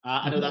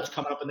 I know that's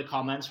coming up in the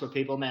comments where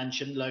people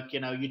mention, look,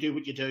 you do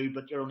what you do,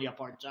 but you're only a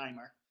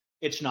part-timer.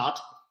 It's not.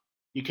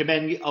 You come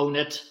in, you own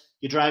it,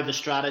 you drive the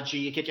strategy,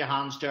 you get your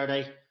hands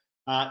dirty,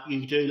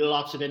 you do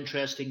lots of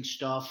interesting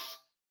stuff,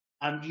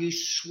 and you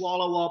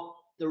swallow up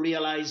the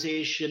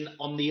realization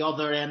on the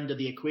other end of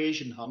the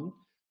equation,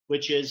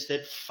 which is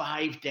that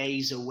 5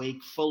 days a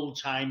week,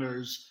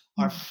 full-timers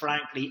are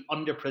frankly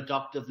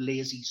underproductive,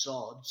 lazy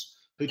sods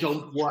who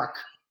don't work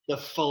the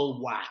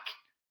full whack.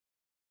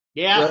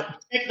 Yeah,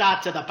 take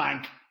that to the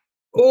bank.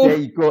 There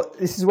you go.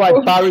 This is why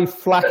Barry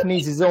Flack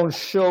needs his own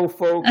show,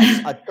 folks.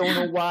 I don't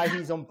know why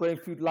he's on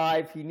Brainfood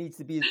Live. He needs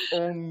to be his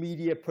own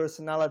media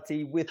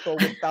personality, with or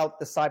without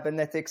the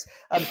cybernetics.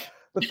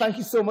 But thank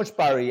you so much,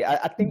 Barry.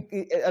 I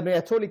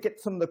totally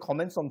get some of the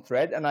comments on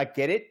thread, and I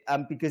get it,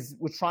 because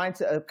we're trying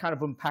to kind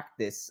of unpack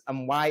this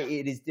and why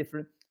it is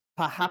different.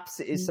 Perhaps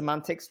it is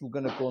semantics. We're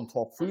going to go and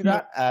talk through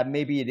that.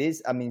 Maybe it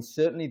is.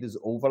 Certainly there's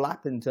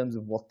overlap in terms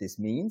of what this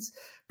means.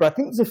 But I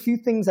think there's a few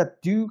things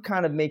that do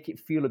kind of make it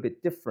feel a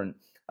bit different.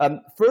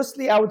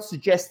 Firstly, I would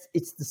suggest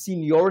it's the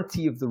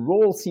seniority of the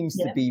role seems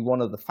to be one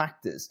of the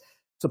factors.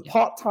 So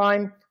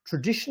part-time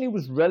traditionally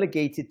was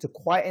relegated to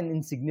quite an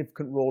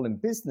insignificant role in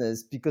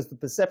business, because the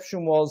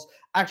perception was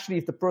actually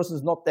if the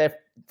person's not there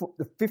for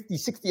 50,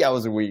 60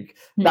 hours a week,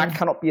 that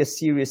cannot be a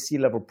serious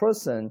C-level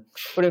person.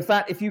 But in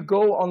fact, if you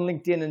go on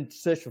LinkedIn and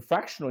search for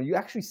fractional, you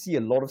actually see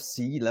a lot of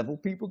C-level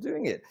people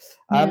doing it.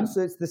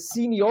 So it's the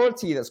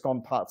seniority that's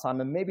gone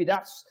part-time, and maybe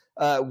that's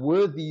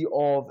worthy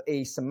of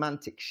a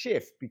semantic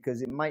shift,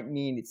 because it might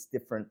mean it's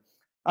different.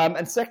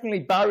 And secondly,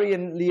 Barry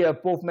and Leah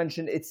both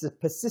mentioned it's a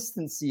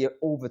persistency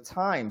over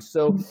time.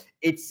 So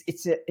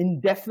it's an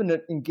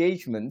indefinite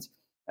engagement.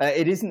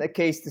 It isn't a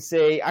case to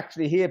say,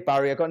 actually, here,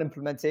 Barry, I got an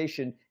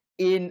implementation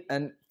in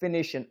and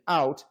finish and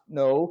out.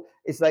 No,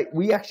 it's like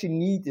we actually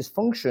need this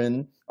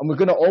function, and we're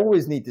going to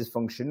always need this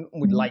function,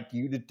 and we'd like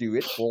you to do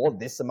it for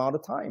this amount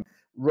of time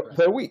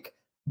per week,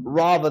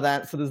 rather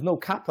than, so there's no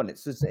cap on it.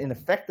 So it's in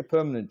effect a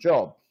permanent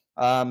job,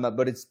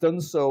 but it's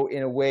done so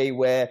in a way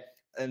where,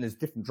 and there's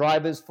different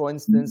drivers. For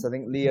instance, I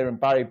think Leah and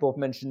Barry both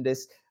mentioned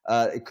this.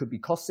 It could be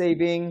cost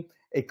saving.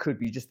 It could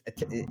be just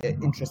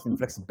interest in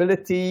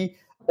flexibility,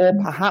 or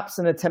perhaps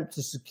an attempt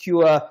to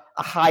secure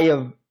a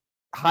higher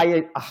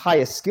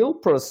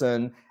skilled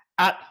person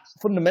at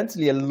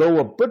fundamentally a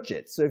lower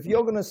budget. So if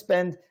you're going to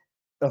spend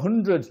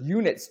 100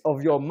 units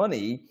of your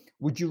money,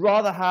 would you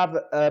rather have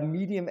a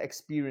medium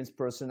experienced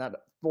person at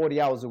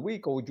 40 hours a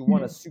week, or would you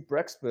want a super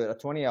expert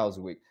at 20 hours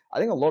a week? I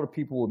think a lot of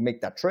people would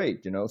make that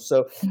trade,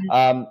 So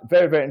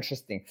very, very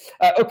interesting.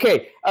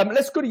 Okay,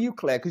 let's go to you,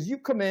 Claire, because you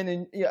come in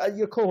and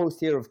you're co-host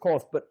here, of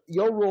course, but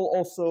your role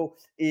also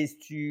is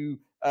to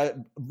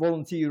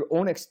volunteer your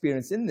own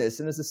experience in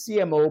this. And as a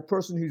CMO,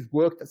 person who's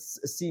worked at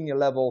a senior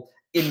level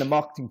in the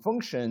marketing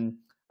function,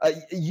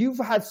 you've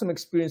had some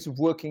experience of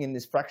working in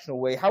this fractional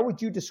way. How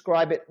would you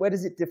describe it? Where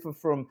does it differ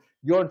from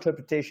your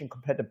interpretation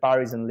compared to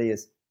Barry's and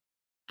Leah's?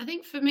 I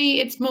think for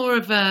me, it's more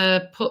of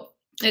a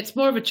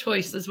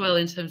choice as well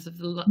in terms of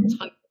the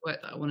type of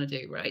work that I want to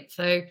do, right?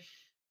 So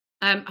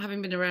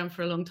having been around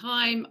for a long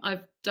time,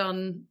 I've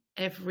done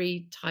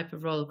every type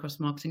of role across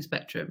marketing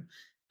spectrum,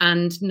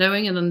 and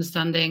knowing and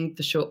understanding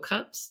the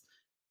shortcuts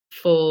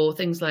for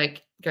things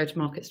like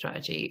go-to-market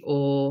strategy,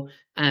 or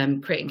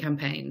creating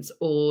campaigns,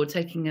 or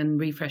taking and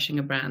refreshing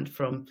a brand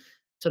from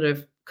sort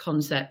of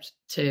concept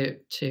to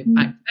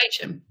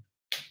activation.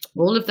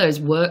 All of those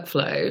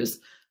workflows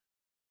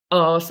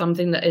are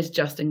something that is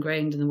just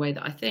ingrained in the way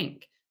that I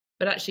think.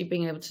 But actually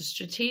being able to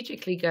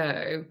strategically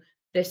go,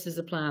 this is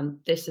a plan,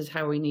 this is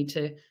how we need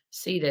to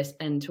see this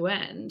end to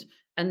end,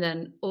 and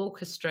then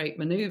orchestrate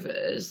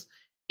maneuvers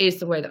is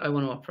the way that I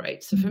want to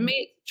operate. So for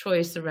me,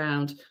 choice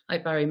around,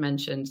 like Barry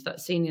mentioned, that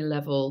senior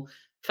level,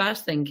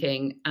 fast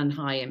thinking and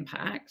high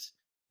impact,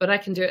 but I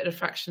can do it at a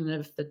fraction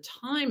of the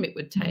time it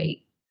would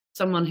take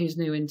someone who's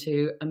new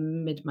into a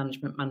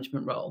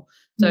management role.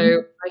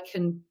 So I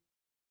can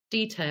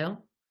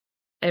detail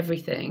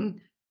everything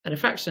at a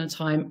fraction of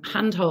time,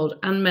 handhold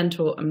and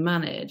mentor and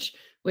manage,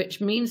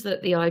 which means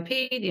that the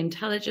IP, the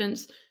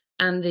intelligence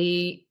and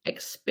the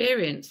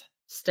experience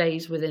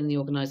stays within the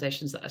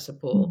organizations that I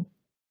support.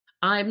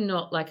 I'm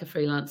not like a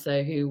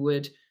freelancer who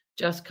would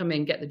just come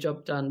in, get the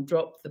job done,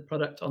 drop the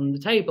product on the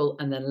table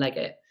and then leg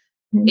it.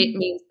 It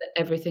means that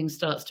everything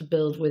starts to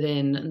build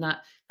within, and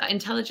that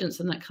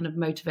intelligence and that kind of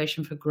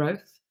motivation for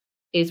growth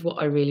is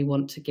what I really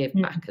want to give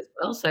back as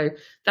well. So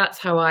that's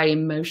how I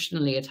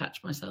emotionally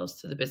attach myself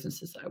to the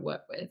businesses that I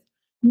work with.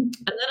 And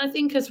then I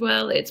think as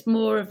well, it's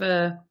more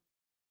that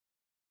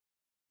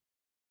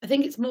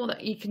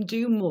you can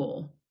do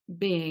more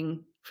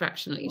being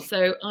fractionally.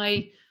 So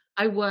I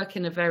work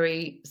in a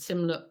very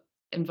similar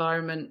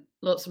environment.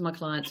 Lots of my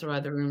clients are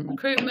either in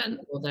recruitment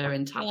or they're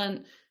in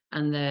talent,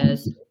 and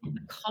there's a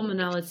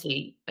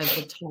commonality of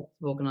the types of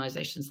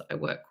organizations that I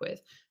work with.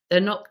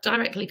 They're not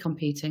directly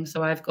competing,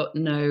 so I've got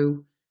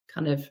no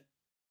kind of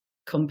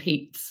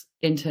competes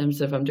in terms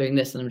of I'm doing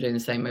this and I'm doing the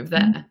same over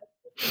there,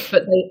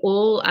 but they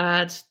all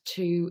add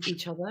to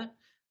each other.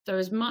 So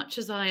as much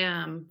as I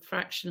am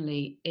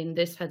fractionally in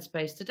this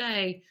headspace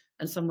today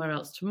and somewhere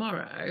else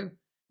tomorrow,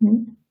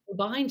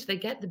 combined, they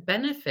get the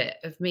benefit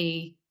of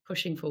me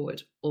pushing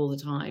forward all the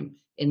time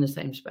in the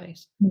same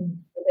space.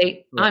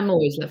 I'm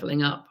always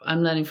leveling up.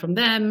 I'm learning from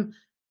them,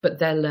 but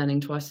they're learning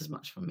twice as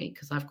much from me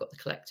because I've got the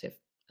collective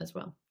as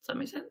well. Does that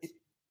make sense?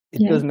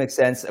 It does make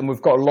sense, and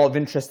we've got a lot of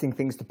interesting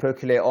things to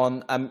percolate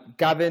on.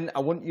 Gavin, I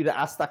want you to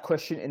ask that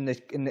question in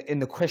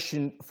the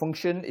question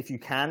function if you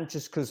can,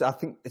 just because I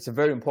think it's a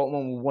very important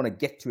one. We want to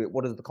get to it.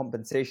 What does the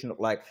compensation look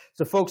like?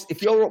 So, folks,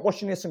 if you're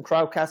watching this on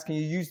Crowdcast, can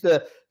you use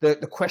the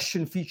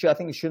question feature? I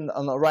think it should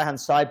on the right-hand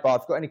sidebar.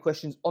 If you've got any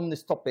questions on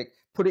this topic,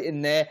 put it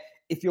in there.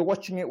 If you're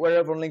watching it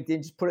wherever on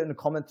LinkedIn, just put it in the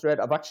comment thread.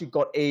 I've actually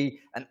got an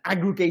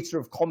aggregator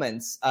of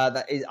comments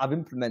I've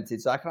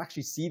implemented, so I can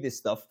actually see this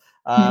stuff,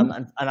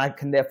 and I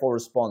can therefore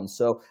respond.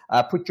 So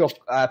put your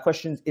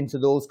questions into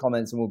those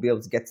comments, and we'll be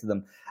able to get to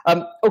them.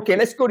 Okay,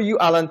 let's go to you,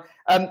 Alan.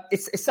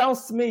 It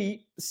sounds to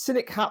me,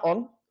 cynic hat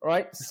on,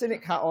 right?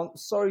 Cynic hat on.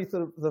 Sorry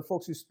to the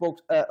folks who spoke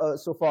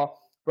so far.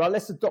 But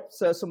let's adopt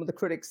some of the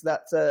critics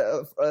that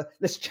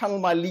let's channel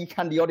my Lee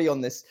Candioti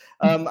on this.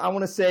 I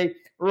want to say,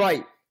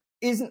 right.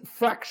 Isn't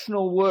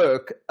fractional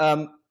work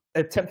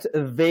attempt to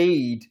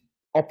evade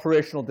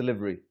operational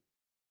delivery?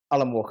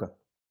 Alan Walker.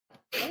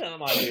 That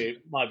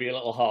might be a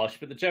little harsh,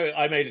 but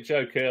I made a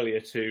joke earlier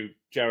to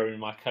Jeremy,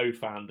 my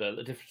co-founder,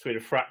 the difference between a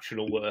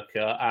fractional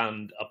worker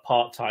and a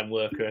part-time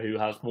worker who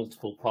has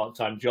multiple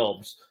part-time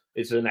jobs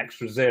is an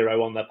extra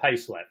zero on their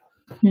payslip.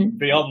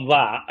 Beyond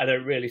that, I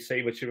don't really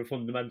see much of a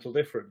fundamental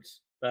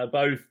difference. They're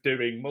both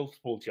doing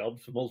multiple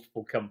jobs for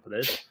multiple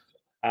companies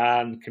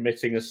and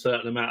committing a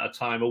certain amount of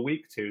time a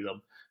week to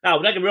them. Now,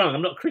 don't get me wrong,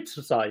 I'm not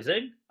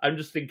criticising. I'm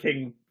just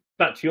thinking,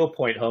 back to your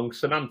point, Hung,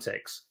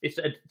 semantics. It's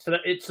a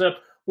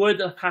word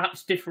that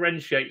perhaps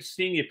differentiates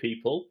senior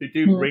people who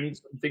do bring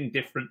something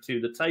different to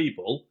the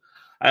table.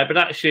 But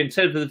actually, in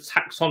terms of the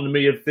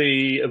taxonomy of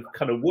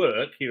kind of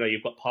work,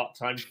 you've got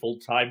part-time,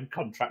 full-time,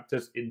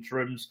 contractors,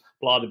 interims,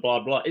 blah, blah,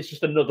 blah, blah. It's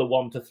just another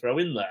one to throw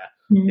in there.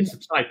 It's a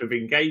type of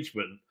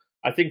engagement.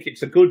 I think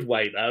it's a good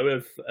way, though,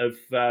 of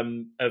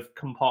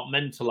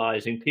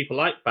compartmentalising people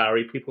like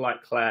Barry, people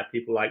like Claire,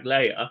 people like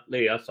Leah,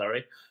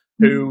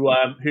 who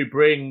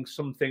bring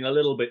something a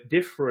little bit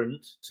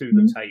different to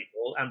the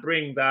table and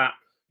bring that.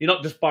 You're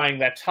not just buying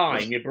their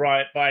time, you're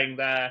buying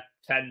their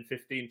 10,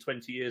 15,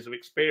 20 years of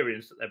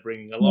experience that they're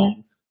bringing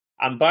along.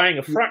 And buying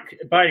it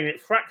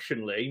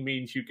fractionally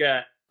means you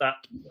get that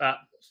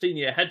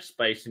senior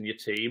headspace in your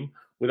team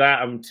without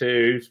having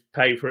to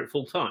pay for it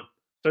full time.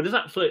 So there's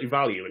absolutely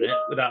value in it,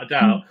 without a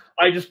doubt.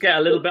 I'm just a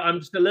little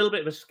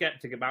bit of a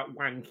skeptic about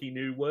wanky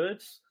new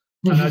words.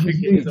 And I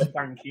think it is a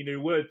wanky new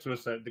word to a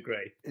certain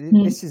degree.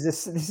 This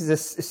is a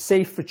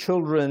safe for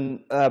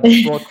children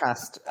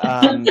broadcast,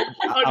 Alan.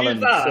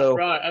 So,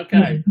 right,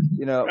 okay.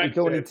 We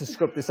don't need to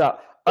scrub this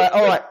out.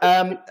 All right.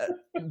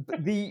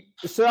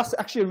 So that's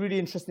actually a really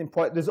interesting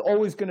point. There's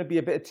always going to be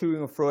a bit of toing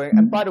and froing.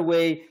 And by the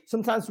way,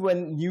 sometimes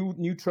when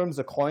new terms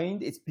are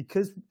coined, it's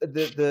because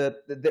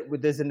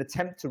there's an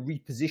attempt to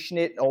reposition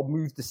it or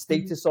move the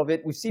status of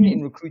it. We've seen it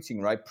in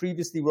recruiting, right?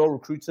 Previously, we're all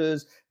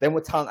recruiters, then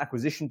we're talent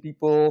acquisition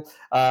people,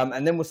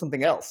 and then we're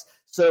something else.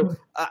 So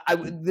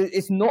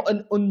it's not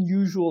an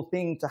unusual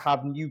thing to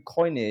have new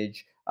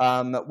coinage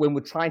when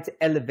we're trying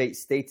to elevate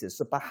status.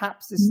 So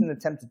perhaps this is an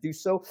attempt to do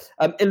so.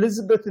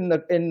 Elizabeth in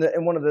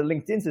one of the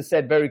LinkedIn's has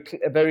said very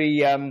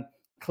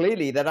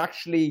clearly that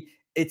actually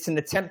it's an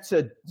attempt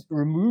to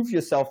remove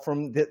yourself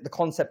from the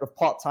concept of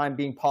part-time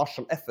being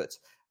partial effort.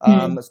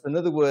 So in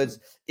other words,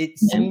 it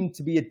seemed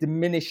to be a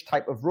diminished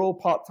type of role,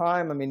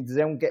 part-time. I mean, does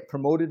anyone get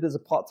promoted as a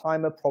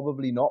part-timer?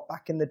 Probably not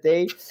back in the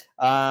day.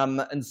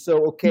 And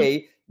so,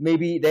 okay,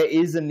 maybe there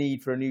is a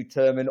need for a new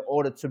term in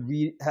order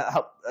to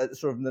help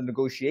sort of the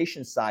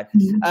negotiation side.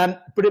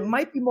 But it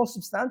might be more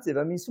substantive.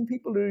 I mean, some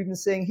people are even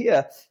saying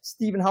here,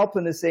 Stephen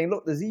Halpin is saying,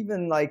 look, there's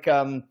even like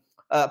a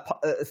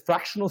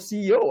fractional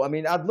CEO. I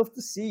mean, I'd love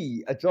to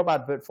see a job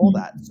advert for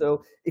that.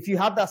 So if you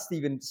have that,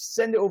 Stephen,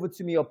 send it over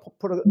to me or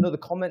put another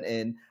comment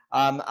in.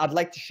 I'd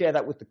like to share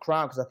that with the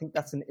crowd because I think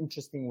that's an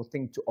interesting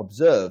thing to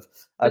observe.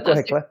 Go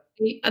ahead, Claire.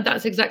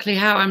 That's exactly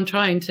how I'm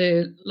trying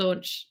to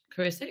launch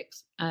Career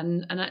 6.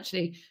 And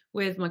actually,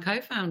 with my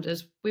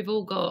co-founders, we've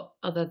all got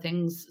other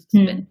things to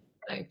spin.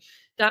 So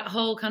that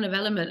whole kind of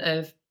element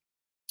of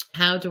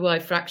how do I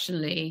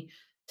fractionally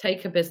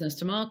take a business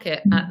to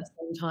market at the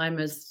same time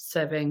as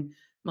serving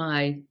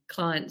my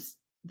clients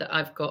that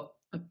I've got,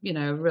 you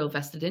know, a real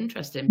vested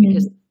interest in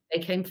because they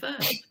came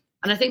first.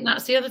 And I think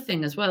that's the other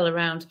thing as well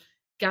around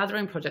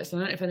gathering projects. I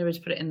don't know if anybody's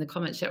put it in the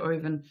comments yet, or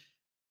even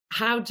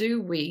how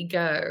do we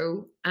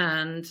go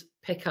and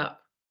pick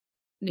up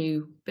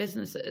new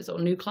businesses or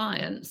new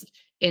clients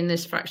in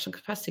this fractional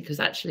capacity? Because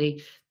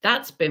actually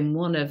that's been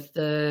one of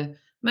the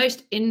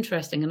most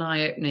interesting and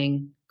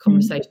eye-opening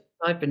conversations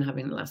I've been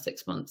having the last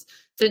 6 months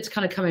since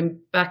kind of coming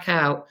back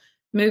out,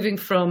 moving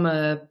from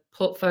a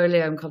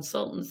portfolio and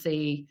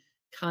consultancy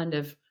kind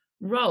of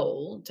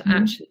role to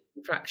actually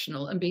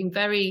fractional and being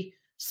very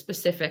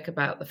specific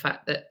about the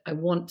fact that I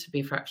want to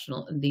be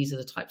fractional and these are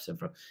the types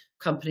of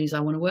companies I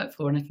want to work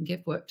for and I can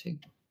give work to.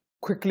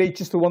 Quickly,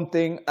 just the one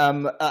thing,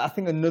 I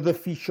think another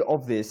feature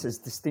of this is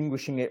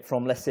distinguishing it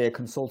from, let's say, a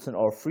consultant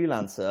or a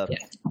freelancer,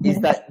 is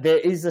that there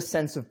is a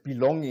sense of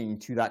belonging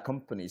to that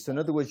company. So in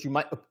other words, you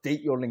might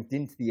update your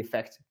LinkedIn to the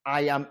effect,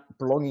 I am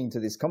belonging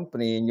to this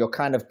company, and you're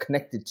kind of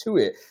connected to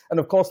it. And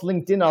of course,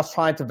 LinkedIn are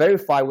trying to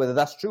verify whether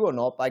that's true or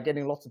not by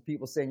getting lots of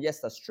people saying, yes,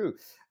 that's true.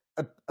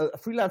 A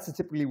freelancer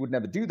typically would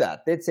never do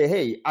that. They'd say,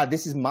 hey,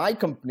 this is my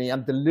company.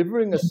 I'm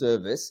delivering a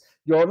service.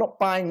 You're not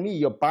buying me.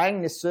 You're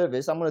buying this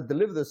service. I'm going to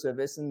deliver the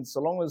service. And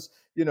so long as,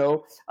 you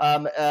know,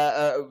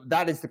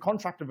 that is the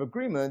contract of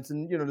agreement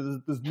and, you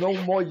know, there's no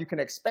more you can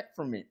expect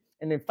from me.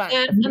 And in fact,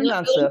 a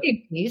freelancer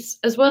piece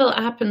as well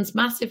happens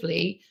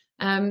massively.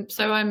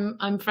 So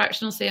I'm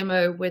fractional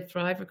CMO with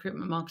Thrive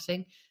Recruitment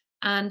Marketing.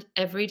 And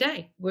every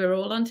day we're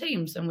all on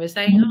Teams and we're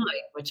saying hi,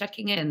 we're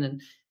checking in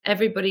and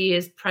everybody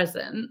is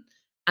present.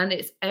 And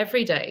it's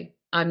every day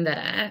I'm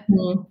there,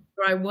 whether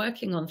I'm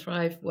working on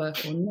Thrive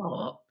work or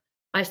not,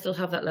 I still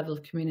have that level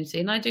of community.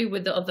 And I do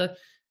with the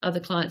other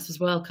clients as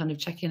well, kind of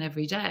check in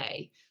every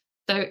day.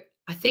 So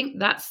I think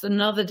that's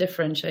another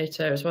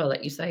differentiator as well,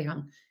 like you say,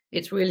 Hung.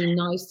 It's really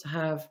nice to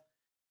have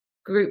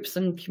groups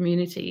and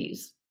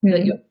communities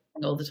that you're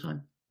doing all the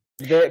time.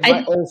 There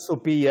might also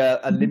be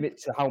a limit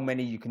to how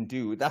many you can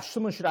do.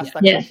 Someone should ask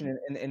that question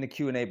in the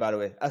Q&A, by the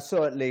way.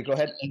 So, Lee, go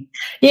ahead.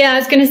 Yeah, I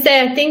was going to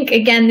say, I think,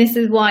 again, this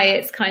is why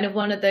it's kind of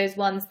one of those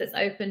ones that's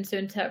open to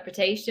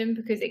interpretation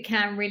because it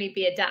can really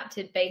be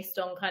adapted based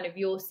on kind of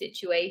your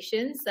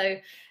situation. So,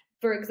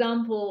 for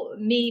example,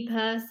 me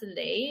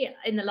personally,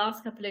 in the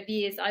last couple of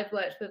years, I've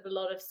worked with a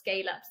lot of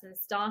scale-ups and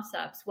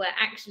startups where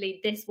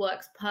actually this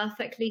works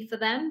perfectly for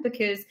them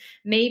because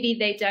maybe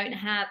they don't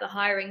have a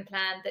hiring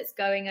plan that's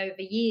going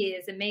over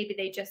years and maybe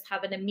they just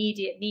have an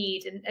immediate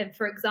need. And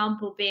for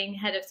example, being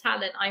head of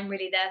talent, I'm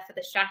really there for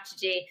the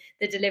strategy,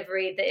 the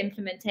delivery, the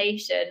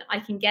implementation. I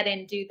can get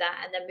in, do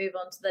that, and then move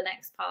on to the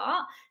next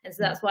part. And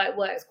so that's why it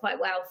works quite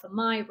well for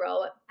my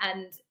role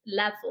and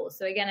level.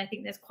 So again, I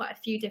think there's quite a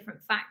few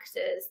different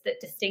factors that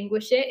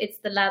distinguish it. It's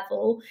the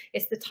level,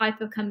 it's the type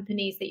of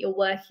companies that you're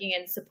working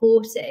and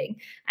supporting,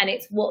 and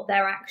it's what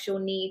their actual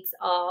needs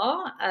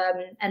are.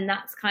 And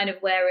that's kind of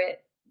where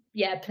it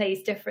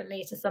plays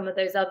differently to some of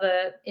those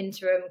other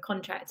interim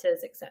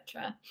contractors,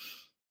 etc.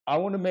 I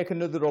want to make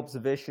another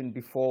observation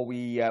before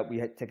we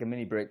take a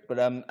mini break, but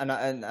and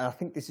I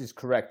think this is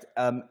correct.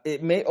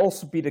 It may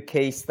also be the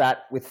case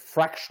that with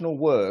fractional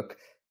work,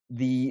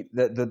 the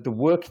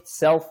work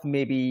itself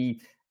may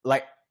be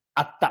like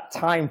at that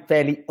time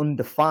fairly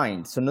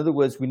undefined. So in other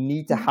words, we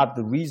need to have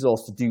the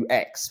resource to do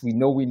X. We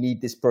know we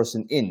need this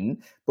person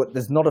in, but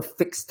there's not a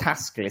fixed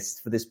task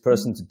list for this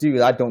person to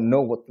do. I don't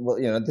know what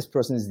you know. This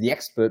person is the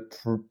expert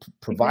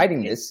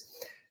providing this.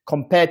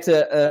 Compared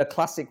to a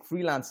classic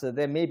freelancer,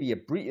 there may be a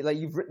brief, like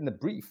you've written the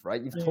brief,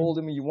 right? You've told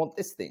them you want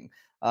this thing.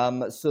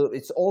 So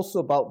it's also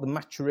about the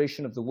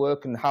maturation of the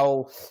work and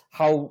how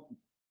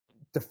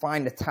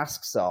defined the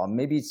tasks are.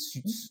 Maybe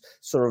it's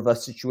sort of a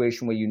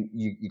situation where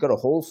you got a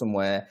hole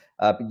somewhere,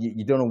 but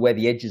you don't know where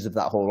the edges of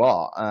that hole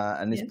are,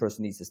 and this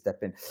person needs to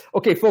step in.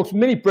 Okay, folks,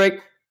 mini break.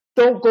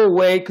 Don't go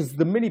away, because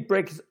the mini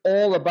break is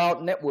all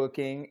about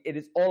networking. It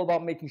is all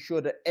about making sure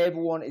that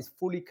everyone is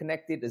fully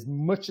connected as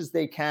much as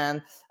they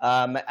can,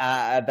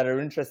 that are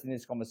interested in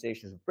these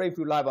conversations.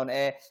 Brainfood Live on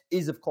Air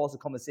is, of course, a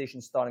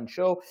conversation starting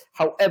show.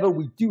 However,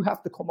 we do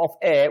have to come off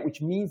air,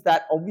 which means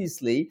that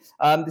obviously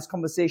this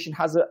conversation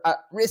has a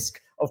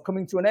risk of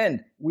coming to an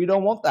end. We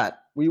don't want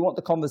that. We want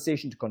the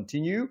conversation to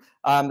continue.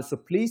 So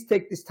please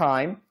take this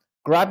time.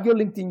 Grab your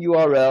LinkedIn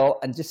URL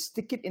and just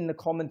stick it in the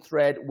comment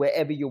thread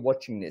wherever you're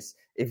watching this.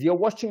 If you're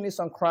watching this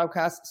on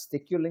Crowdcast,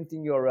 stick your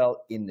LinkedIn URL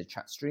in the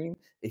chat stream.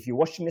 If you're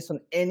watching this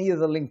on any of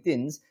the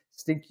LinkedIns,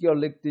 stick your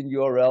LinkedIn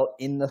URL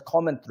in the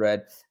comment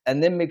thread,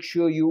 and then make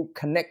sure you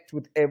connect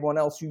with everyone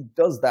else who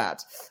does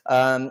that.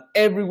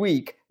 Every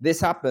week this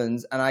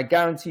happens, and I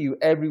guarantee you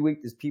every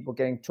week there's people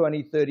getting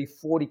 20, 30,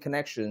 40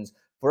 connections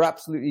for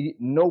absolutely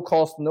no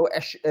cost, no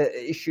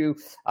issue,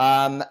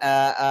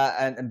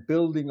 and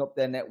building up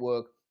their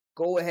network.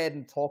 Go ahead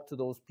and talk to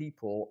those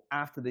people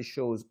after this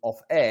show is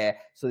off air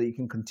so that you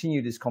can continue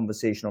this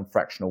conversation on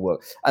fractional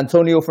work.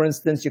 Antonio, for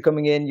instance, you're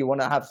coming in, you want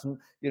to have some,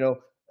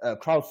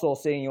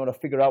 crowdsourcing, you want to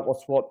figure out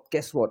what's what.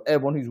 Guess what?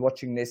 Everyone who's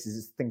watching this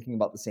is thinking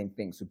about the same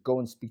thing. So go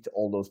and speak to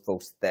all those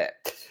folks there.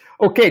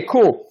 Okay,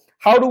 cool.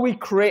 How do we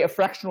create a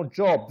fractional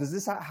job? Does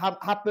this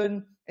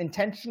happen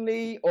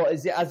intentionally, or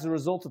is it as a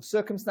result of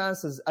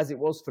circumstances, as it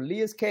was for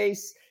Leah's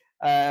case?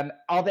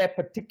 Are there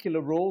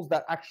particular roles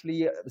that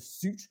actually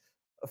suit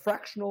a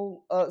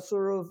fractional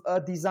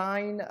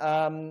design?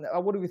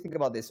 What do we think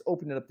about this?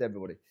 Open it up to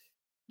everybody.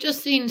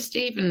 Just seen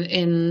Stephen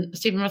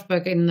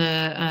Rothberg in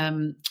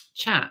the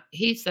chat.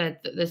 He said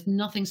that there's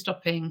nothing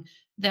stopping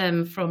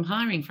them from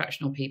hiring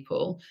fractional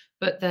people,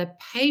 but their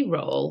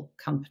payroll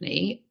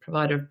company,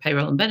 provider of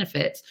payroll and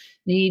benefits,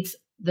 needs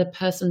the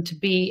person to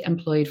be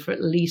employed for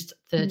at least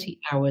 30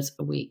 hours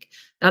a week.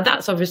 Now,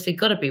 that's obviously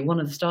got to be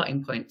one of the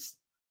starting points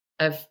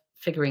of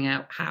figuring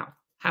out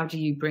how do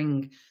you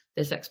bring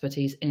this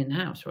expertise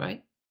in-house,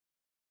 right?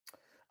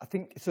 I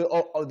think so.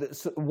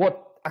 So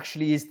what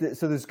actually is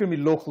so there's going to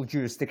be local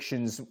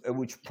jurisdictions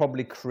which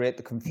probably create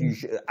the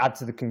confusion, add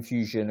to the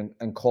confusion,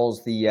 and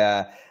cause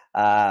the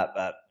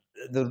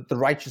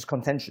righteous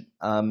contention,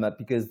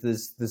 because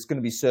there's going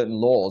to be certain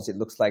laws. It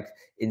looks like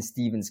in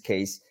Stephen's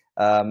case,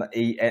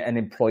 an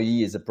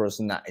employee is a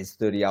person that is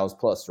 30 hours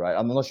plus, right?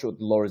 I'm not sure what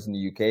the law is in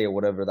the UK or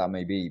whatever that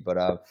may be,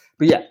 but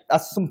yeah,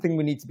 that's something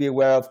we need to be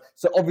aware of.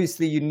 So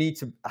obviously you need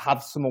to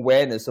have some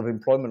awareness of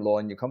employment law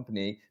in your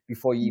company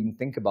before you even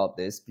think about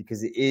this,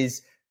 because it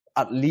is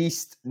at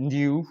least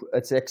new,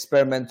 it's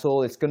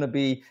experimental, it's going to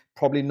be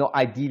probably not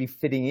ideally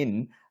fitting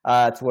in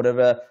to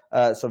whatever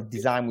sort of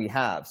design we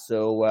have.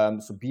 So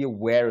so be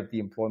aware of the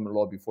employment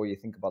law before you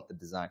think about the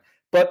design.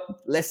 But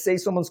let's say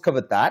someone's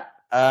covered that.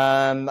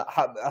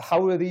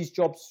 How are these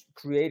jobs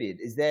created?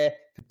 Is there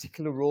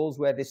particular roles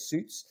where this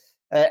suits?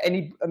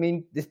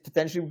 This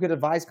potentially we could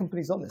advise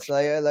companies on this.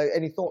 Like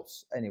any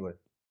thoughts, anyway?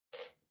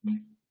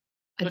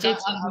 Go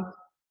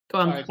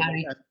on,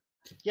 Gary.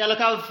 Yeah, look,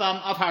 I've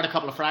hired a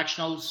couple of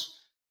fractionals.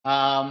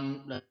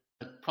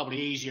 Probably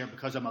easier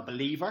because I'm a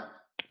believer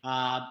in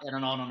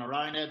and on and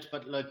around it.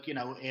 But look,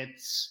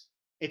 it's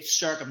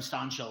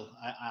circumstantial.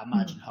 I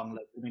imagine, Hung.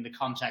 The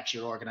context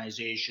of your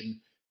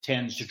organization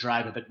tends to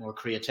drive a bit more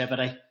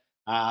creativity.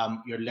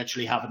 You're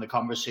literally having the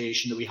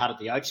conversation that we had at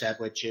the outset,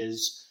 which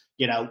is,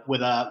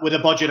 with a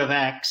budget of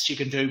X, you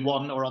can do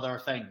one or other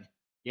thing.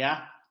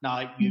 Yeah.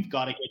 Now you've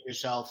got to get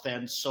yourself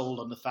then sold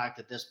on the fact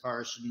that this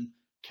person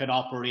can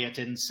operate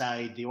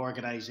inside the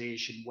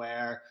organization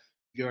where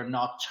you're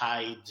not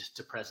tied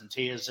to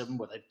presenteeism,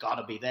 where they've got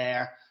to be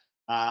there,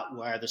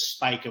 where the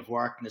spike of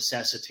work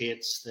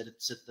necessitates that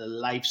it's at the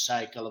life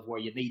cycle of where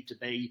you need to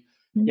be,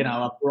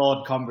 a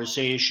broad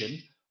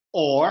conversation.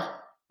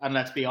 Or, and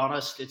let's be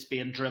honest, it's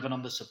being driven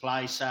on the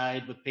supply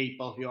side with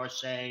people who are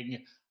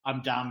saying,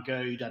 I'm damn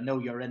good, I know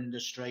your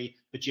industry,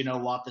 but you know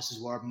what, this is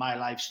where my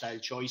lifestyle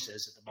choice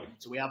is at the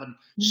moment. So we haven't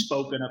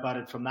spoken about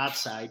it from that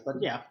side.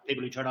 But yeah,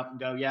 people who turn up and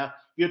go, yeah,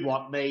 you'd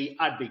want me,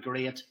 I'd be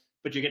great,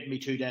 but you're getting me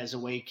 2 days a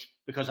week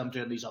because I'm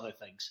doing these other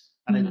things.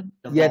 And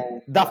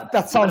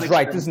that sounds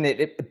right, doesn't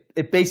it?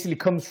 It basically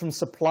comes from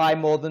supply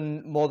more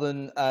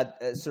than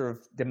sort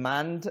of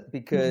demand,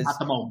 because at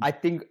the moment, I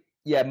think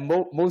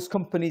most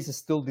companies are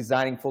still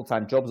designing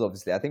full-time jobs.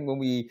 Obviously, I think when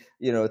we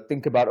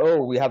think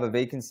about we have a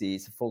vacancy,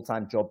 it's a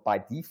full-time job by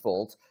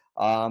default.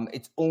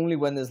 It's only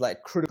when there's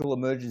like critical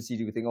emergency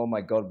do we think, oh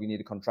my god, we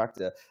need a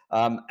contractor.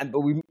 But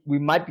we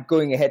might be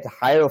going ahead to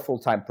hire a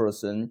full-time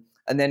person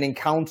and then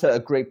encounter a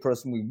great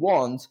person we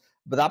want,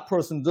 but that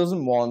person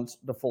doesn't want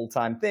the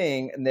full-time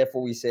thing, and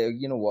therefore we say,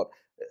 you know what,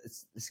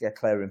 let's get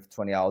Claire in for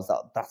 20 hours.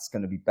 That's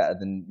going to be better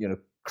than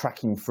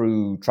cracking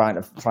through trying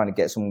to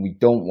get someone we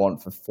don't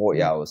want for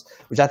 40 hours,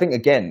 which I think,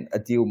 again, a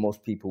deal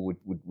most people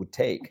would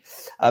take.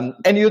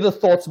 Any other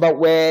thoughts about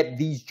where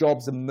these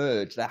jobs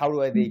emerge? Like, how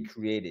are they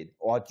created?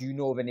 Or do you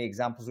know of any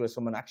examples where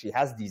someone actually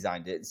has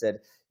designed it and said,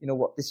 you know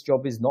what, this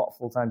job is not a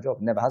full-time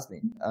job, never has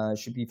been,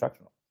 should be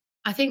fractional?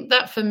 I think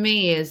that for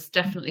me is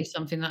definitely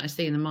something that I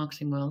see in the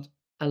marketing world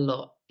a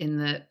lot, in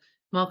that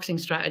marketing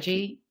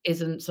strategy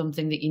isn't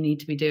something that you need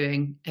to be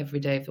doing every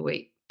day of the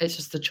week. It's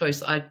just a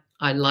choice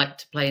I like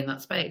to play in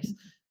that space.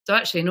 So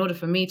actually, in order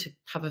for me to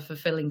have a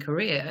fulfilling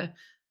career,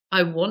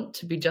 I want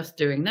to be just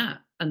doing that.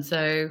 And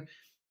so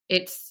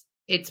it's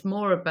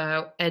more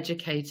about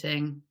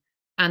educating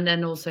and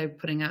then also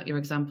putting out your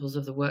examples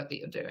of the work that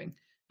you're doing.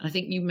 And I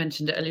think you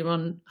mentioned it earlier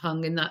on,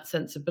 Hung, in that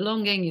sense of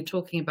belonging. You're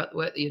talking about the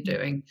work that you're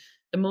doing.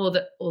 The more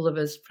that all of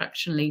us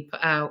fractionally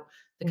put out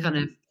the kind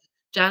of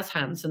jazz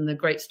hands and the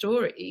great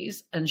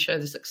stories and show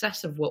the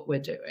success of what we're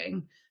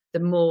doing, the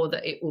more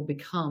that it will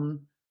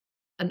become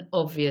an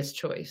obvious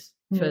choice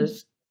for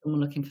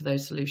someone looking for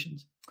those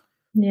solutions.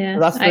 Yeah,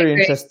 that's very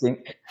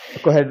interesting.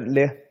 Go ahead,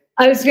 Leah.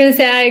 I was going to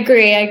say, I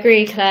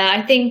agree, Claire.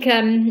 I think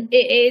it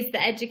is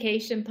the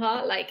education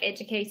part, like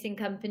educating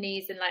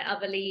companies and like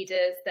other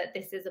leaders that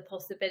this is a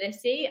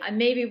possibility. I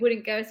maybe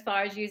wouldn't go as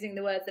far as using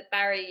the words that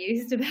Barry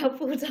used about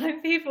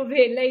full-time people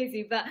being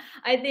lazy, but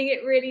I think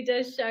it really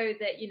does show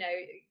that, you know,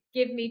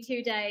 give me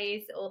 2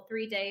 days or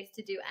 3 days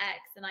to do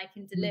X and I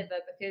can deliver,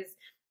 because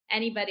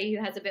anybody who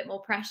has a bit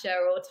more pressure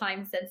or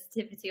time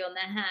sensitivity on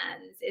their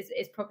hands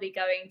is probably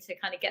going to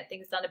kind of get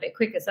things done a bit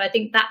quicker. So I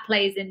think that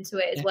plays into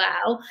it as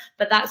well.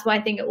 But that's why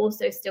I think it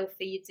also still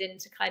feeds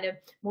into kind of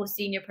more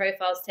senior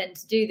profiles tend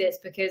to do this,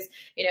 because,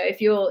 you know, if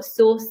you're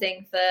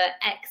sourcing for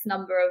X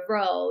number of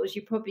roles,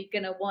 you're probably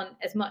going to want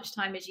as much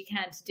time as you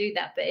can to do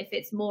that. But if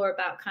it's more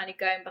about kind of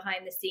going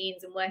behind the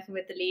scenes and working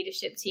with the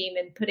leadership team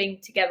and putting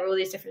together all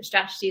these different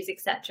strategies,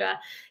 etc.,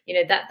 you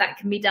know, that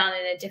can be done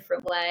in a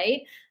different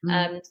way.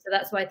 So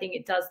that's why I think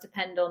it does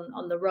depend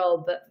on the role,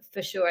 but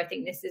for sure I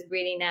think this is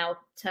really now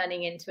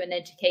turning into an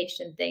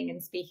education thing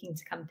and speaking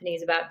to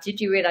companies about,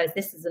 did you realize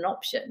this is an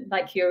option,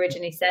 like you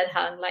originally said,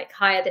 Hung, like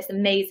hire this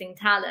amazing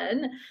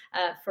talent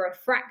for a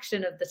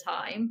fraction of the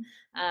time,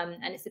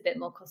 and it's a bit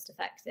more cost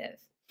effective.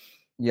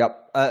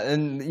 Yep.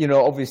 And, you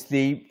know,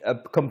 obviously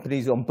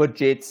companies on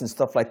budgets and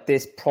stuff like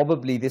this,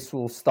 probably this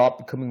will start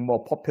becoming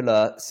more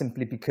popular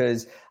simply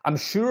because I'm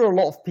sure a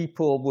lot of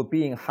people were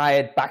being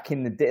hired back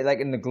in the day, like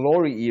in the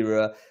glory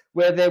era,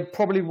 where there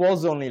probably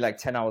was only like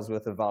 10 hours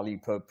worth of value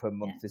per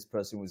month this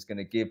person was going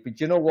to give. But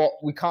you know what?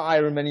 We can't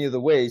hire him any other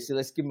way. So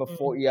let's give him a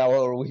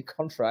 40-hour a week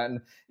contract and,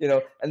 you know,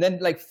 and then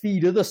like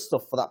feed other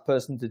stuff for that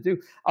person to do.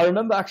 I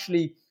remember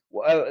actually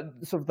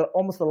sort of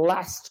almost the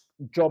last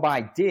job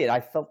I did, I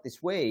felt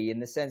this way in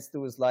the sense there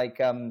was like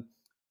there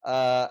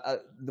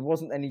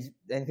wasn't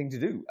anything to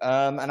do,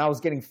 and I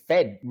was getting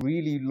fed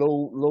really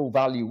low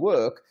value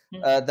work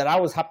that I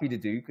was happy to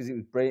do because it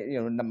was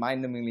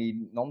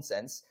mind-numbingly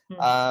nonsense.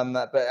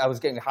 But I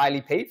was getting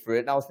highly paid for it,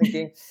 and I was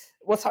thinking,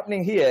 what's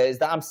happening here is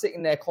that I'm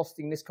sitting there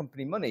costing this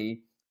company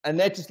money. And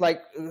they're just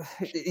like,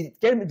 get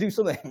them to do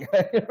something. You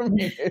know what I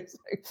mean? It's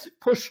like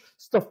push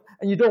stuff.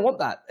 And you don't want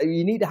that.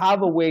 You need to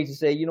have a way to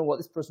say, you know what,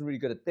 this person's really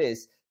good at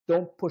this.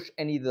 Don't push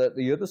any of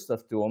the other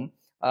stuff to them.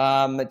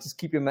 Just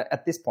keep him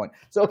at this point.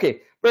 So,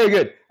 okay, very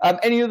good.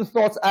 Any other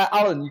thoughts?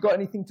 Alan, you got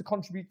anything to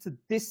contribute to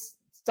this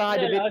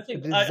side of it? I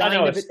think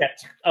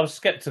I was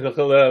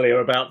skeptical earlier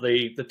about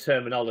the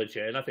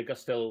terminology, and I think I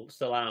still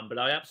am, but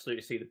I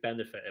absolutely see the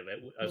benefit of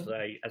it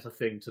as a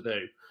thing to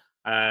do.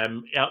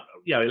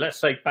 Let's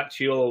say back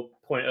to your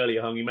point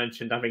earlier, Hung, you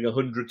mentioned having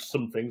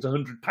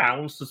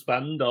 £100 to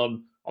spend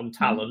on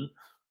talent.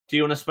 Do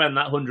you want to spend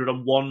that 100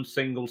 on one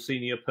single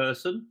senior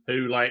person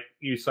who, like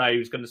you say,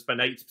 who's going to spend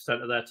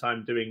 80% of their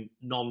time doing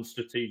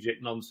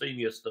non-strategic,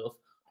 non-senior stuff?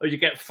 Or do you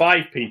get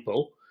 5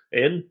 people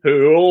in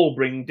who all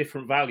bring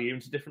different value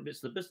into different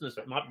bits of the business?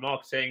 It might be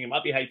marketing, it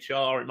might be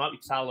HR, it might be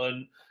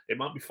talent, it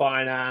might be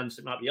finance,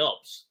 it might be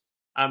ops.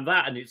 And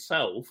that in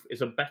itself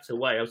is a better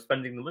way of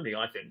spending the money,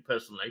 I think,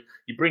 personally.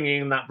 You're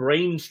bringing in that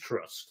brains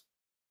trust.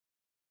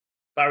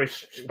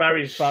 Barry's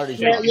Alan,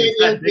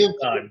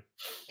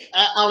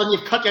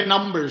 you've cut your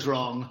numbers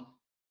wrong.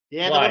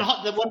 Yeah,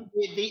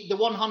 the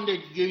 100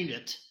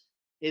 unit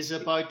is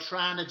about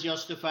trying to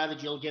justify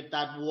that you'll get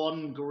that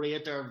one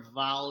greater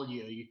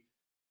value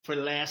for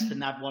less than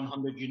that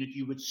 100 unit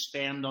you would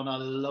spend on a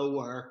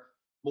lower,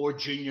 more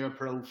junior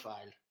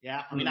profile.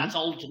 Yeah, I mean, that's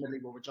ultimately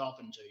what we're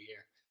talking to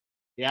here.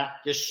 Yeah,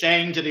 just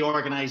saying to the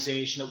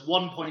organization at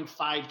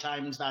 1.5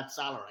 times that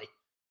salary,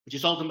 which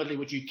is ultimately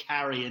what you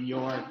carry in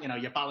your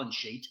balance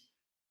sheet,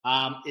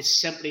 is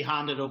simply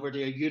handed over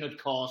to a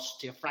unit cost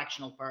to a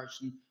fractional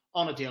person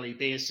on a daily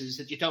basis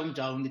that you don't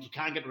own, that you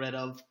can't get rid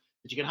of,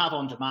 that you can have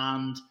on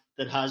demand,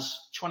 that has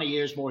 20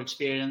 years more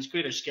experience,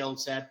 greater skill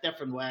set,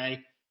 different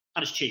way,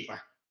 and it's cheaper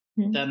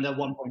than the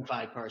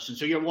 1.5 person.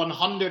 So your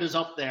 100 is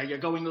up there, you're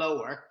going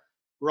lower,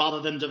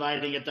 rather than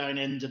dividing it down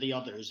into the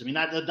others. I mean,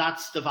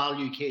 that's the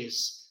value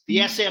case. The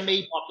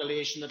SME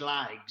population that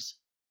lags,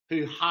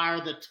 who hire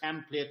the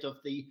template of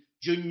the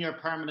junior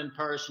permanent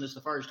person as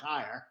the first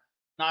hire,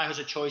 now has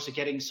a choice of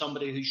getting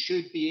somebody who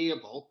should be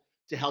able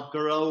to help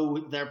grow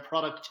their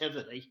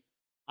productivity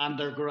and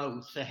their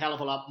growth a hell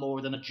of a lot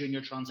more than a junior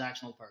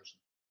transactional person.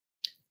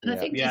 And I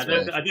think I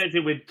don't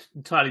think we're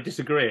entirely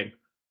disagreeing.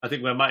 I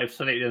think we might have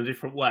said it in a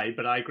different way,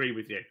 but I agree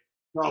with you.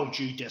 Don't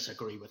you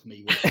disagree with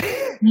me?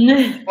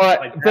 All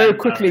right, very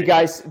quickly,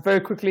 guys. Very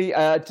quickly,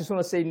 just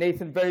want to say,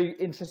 Nathan, very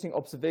interesting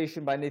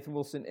observation by Nathan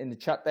Wilson in the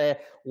chat there.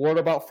 What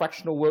about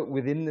fractional work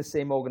within the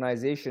same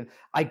organization?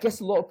 I guess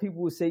a lot of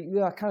people will say,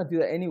 yeah, I kind of do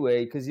that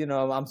anyway because, you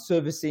know, I'm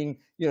servicing,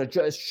 you know,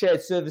 just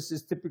shared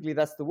services. Typically,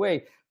 that's the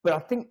way. But I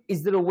think,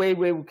 is there a way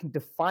where we can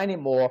define it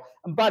more?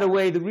 And by the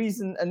way, the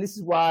reason, and this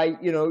is why,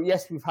 you know,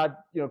 yes, we've had,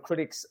 you know,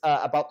 critics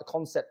about the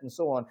concept and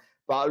so on.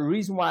 But the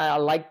reason why I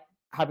like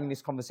having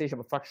this conversation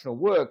about fractional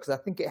work, because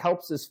I think it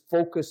helps us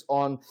focus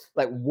on,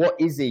 like, what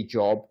is a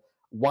job?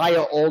 Why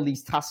are all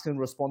these tasks and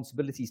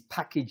responsibilities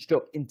packaged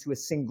up into a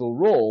single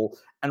role?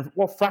 And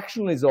what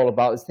fractional is all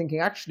about is thinking,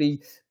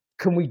 actually,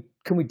 can we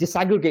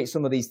disaggregate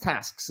some of these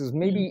tasks? Because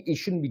maybe it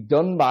shouldn't be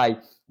done by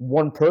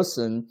one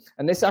person.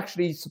 And this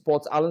actually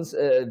supports Alan's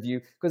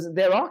view, because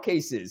there are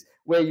cases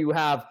where you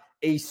have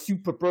a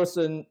super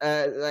person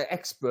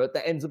expert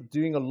that ends up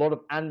doing a lot of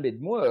admin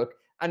work.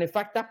 And in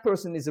fact, that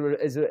person is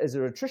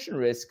a attrition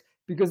risk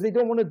because they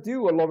don't want to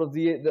do a lot of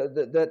the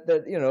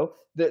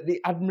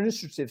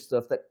administrative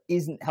stuff that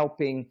isn't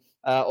helping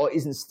or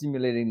isn't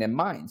stimulating their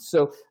minds.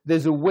 So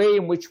there's a way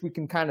in which we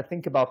can kind of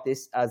think about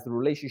this as the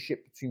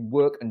relationship between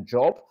work and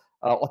job,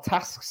 or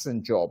tasks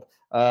and job,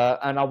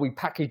 and are we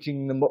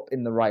packaging them up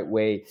in the right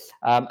way?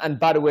 And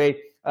by the way,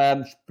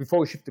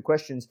 before we shift to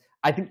questions,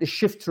 I think the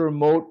shift to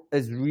remote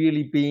has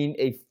really been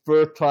a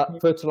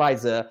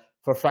fertilizer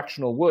for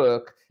fractional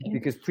work,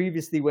 because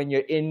previously when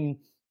you're in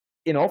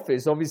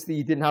office, obviously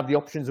you didn't have the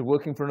options of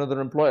working for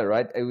another employer,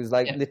 right? It was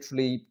like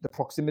literally the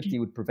proximity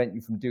would prevent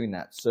you from doing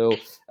that. So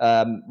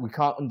we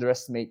can't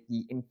underestimate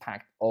the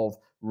impact of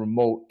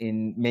remote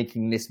in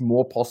making this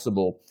more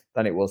possible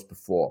than it was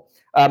before.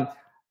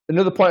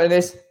 Another point on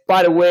this,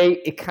 by the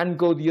way, it can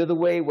go the other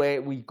way,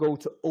 where we go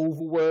to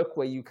overwork,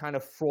 where you kind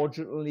of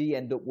fraudulently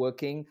end up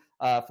working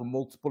for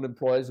multiple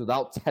employers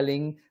without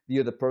telling the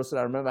other person.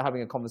 I remember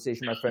having a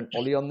conversation with my friend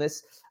Ollie on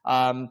this.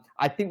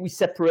 I think we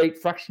separate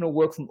fractional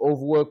work from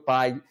overwork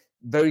by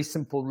very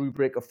simple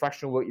rubric of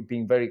fractional work, you're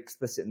being very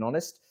explicit and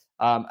honest,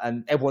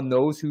 and everyone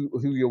knows who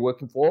you're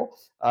working for.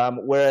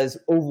 Whereas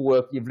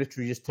overwork, you've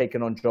literally just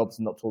taken on jobs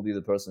and not told the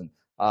other person.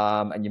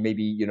 And you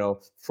maybe, you know,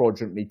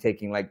 fraudulently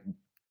taking like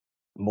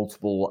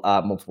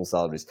multiple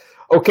salaries.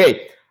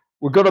 Okay,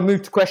 we've got to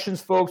move to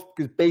questions, folks,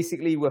 because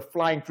basically we're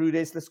flying through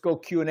this. Let's go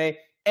Q&A.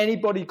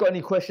 Anybody got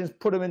any questions,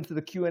 put them into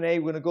the Q&A.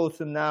 We're going to go to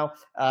them now.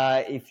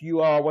 If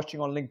you are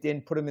watching on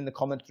LinkedIn, put them in the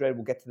comment thread.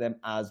 We'll get to them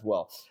as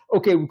well.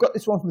 Okay, we've got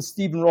this one from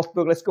Stephen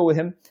Rothberg. Let's go with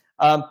him.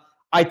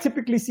 I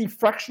typically see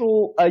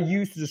fractional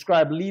used to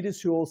describe leaders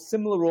who hold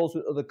similar roles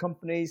with other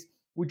companies.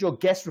 Would your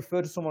guest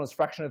refer to someone as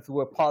fractional if they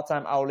were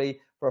part-time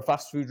hourly for a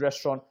fast food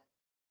restaurant?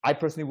 I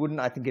personally wouldn't.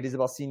 I think it is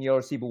about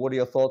seniority, but what are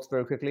your thoughts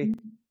very quickly?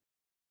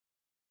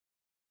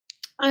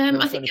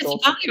 I think it's a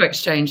value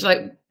exchange.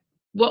 Like,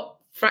 what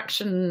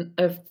fraction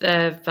of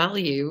their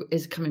value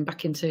is coming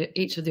back into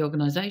each of the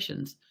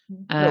organizations?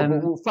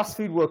 Well, fast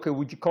food worker,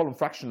 would you call them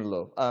fractional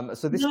though?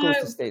 So this goes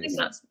to status.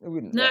 That's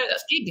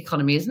gig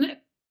economy, isn't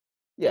it?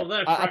 Yeah,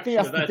 well, I think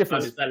that's the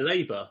difference. Is their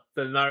labour,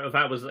 the amount of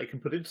hours that they can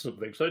put into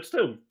something. So it's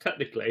still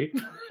technically,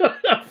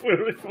 if we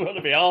want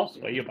to be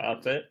arsey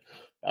about it.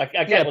 I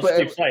get what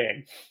Steve's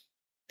saying.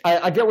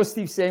 I get what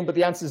Steve's saying, but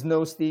the answer is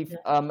no, Steve.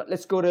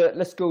 Let's go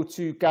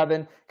to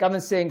Gavin.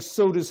 Gavin's saying,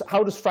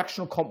 how does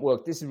fractional comp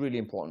work? This is really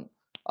important.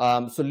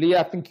 So Leah,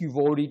 I think you've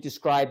already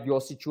described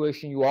your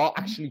situation. You are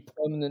actually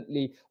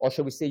permanently, or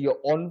shall we say, you're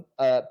on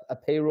a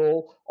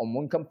payroll on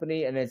one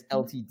company and there's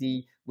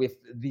LTD with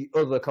the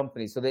other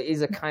company. So there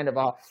is a kind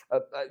of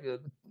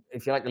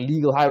if you like, a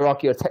legal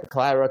hierarchy or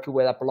technical hierarchy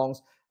where that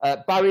belongs.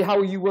 Barry, how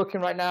are you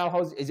working right now?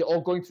 Is it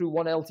all going through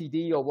one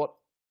LTD or what?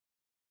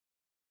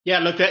 Yeah,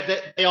 look,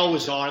 they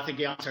always are. I think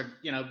the answer,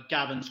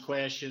 Gavin's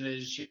question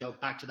is,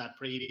 back to that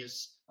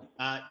previous,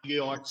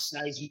 you are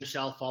sizing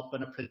yourself up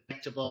in a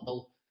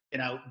predictable,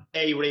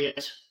 day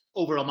rate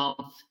over a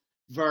month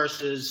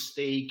versus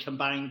the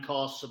combined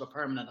costs of a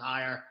permanent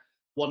hire,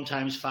 1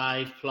 times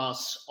 5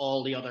 plus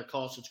all the other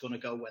costs that's going to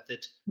go with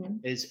it,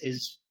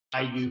 is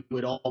why you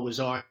would always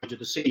argue to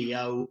the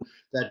CEO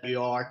that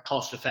you are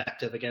cost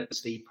effective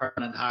against the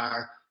permanent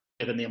hire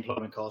given the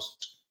employment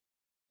costs.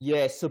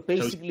 Yeah, so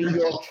basically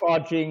you're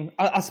charging,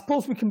 I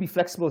suppose we can be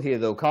flexible here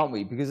though, can't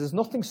we? Because there's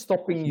nothing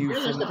stopping you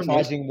from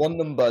charging one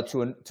number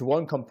to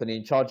one company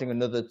and charging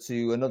another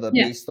to another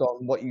based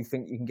on what you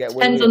think you can get away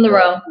with. Depends on the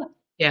role.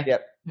 Yeah.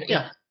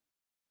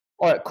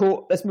 All right,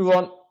 cool. Let's move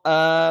on.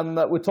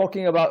 We're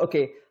talking about,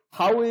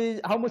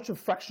 how much of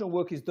fractional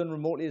work is done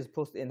remotely as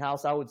opposed to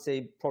in-house? I would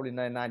say probably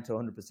 99 to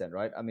 100%,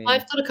 right? I mean,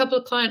 I've got a couple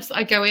of clients that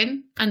I go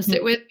in and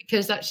sit with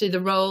because actually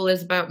the role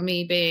is about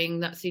me being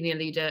that senior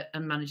leader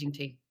and managing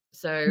team.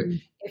 So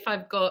if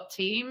I've got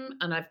team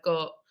and I've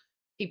got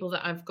people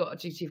that I've got a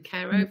duty of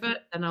care over,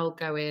 then I'll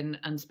go in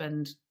and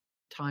spend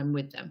time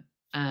with them.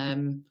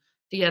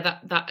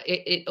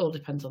 It all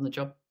depends on the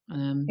job.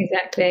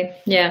 Exactly.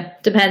 Yeah,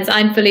 depends.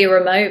 I'm fully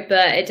remote,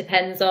 but it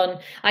depends on.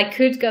 I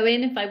could go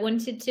in if I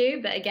wanted to,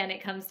 but again,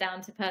 it comes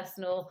down to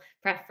personal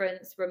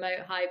preference,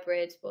 remote,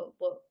 hybrid,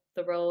 what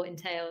the role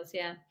entails.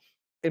 Yeah.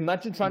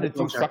 Imagine trying to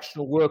do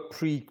fractional work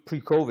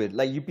pre-COVID.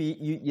 Like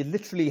you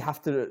literally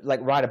have to like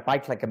ride a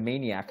bike like a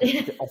maniac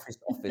to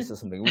office or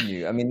something, wouldn't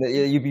you? I mean,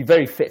 you'd be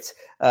very fit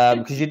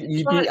because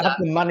you'd have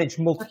to manage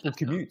multiple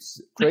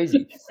commutes.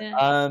 Crazy.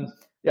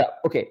 Yeah.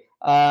 Okay.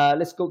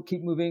 Let's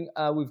keep moving.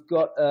 We've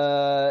got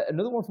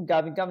another one from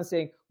Gavin. Gavin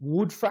saying,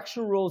 would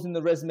fractional roles in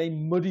the resume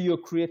muddy your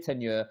career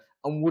tenure,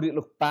 and would it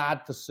look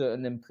bad for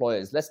certain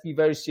employers? Let's be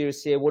very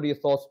serious here. What are your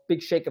thoughts?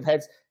 Big shake of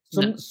heads.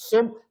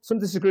 Some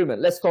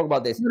disagreement. Let's talk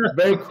about this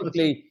very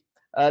quickly.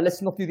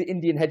 Let's not do the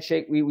Indian head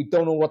shake. We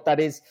don't know what that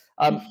is.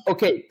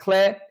 Okay,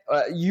 Claire,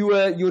 you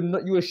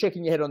were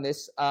shaking your head on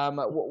this.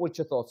 What's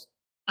your thoughts?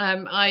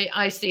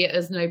 I see it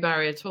as no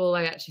barrier at all.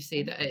 I actually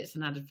see that it's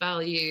an added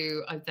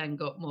value. I've then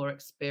got more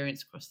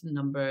experience across a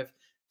number of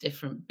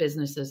different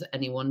businesses at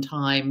any one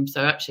time.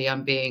 So actually,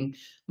 I'm being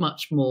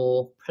much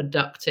more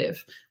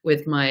productive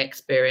with my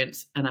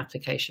experience and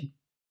application.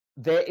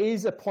 There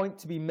is a point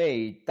to be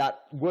made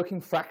that working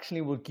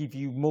fractionally will give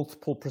you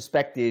multiple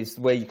perspectives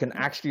where you can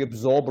actually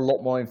absorb a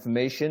lot more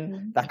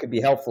information. That could be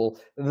helpful.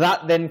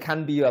 That then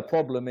can be a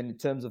problem in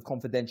terms of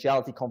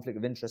confidentiality, conflict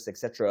of interest,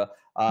 etc.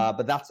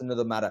 But that's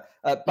another matter.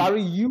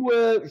 Barry,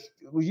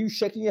 were you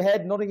shaking your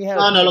head, nodding your head?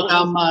 No, look,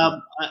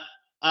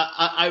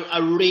 I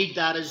read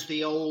that as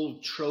the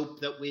old trope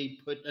that we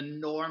put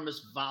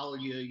enormous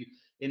value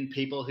in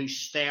people who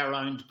stay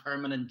around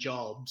permanent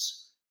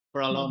jobs for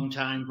a long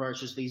time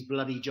versus these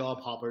bloody job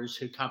hoppers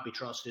who can't be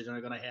trusted and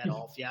are going to head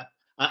off. Yeah,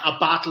 a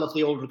battle of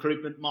the old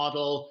recruitment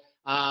model.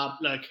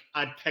 Look,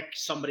 I'd pick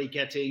somebody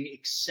getting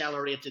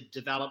accelerated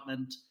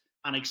development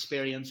and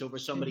experience over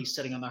somebody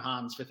sitting on their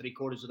hands for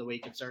 3/4 of the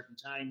week at certain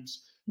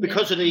times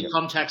because of the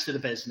context of the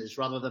business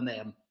rather than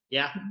them.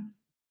 Yeah.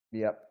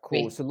 Yeah,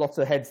 cool. So lots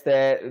of heads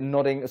there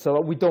nodding. So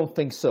we don't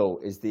think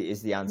so is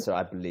the answer,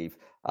 I believe.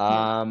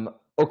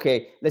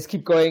 Okay, let's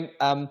keep going.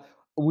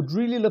 Would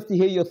really love to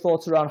hear your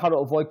thoughts around how to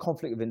avoid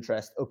conflict of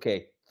interest.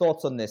 Okay,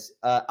 thoughts on this?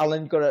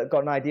 Alan, got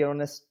an idea on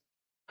this?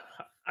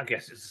 I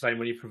guess it's the same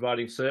when you're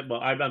providing service. Well,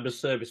 I'm a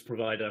service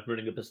provider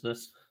running a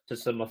business. It's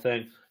a similar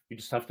thing. You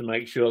just have to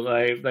make sure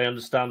they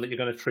understand that you're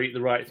going to treat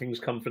the right things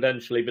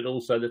confidentially, but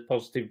also the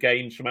positive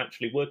gains from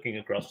actually working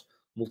across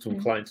multiple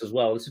clients as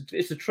well.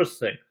 It's a trust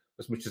thing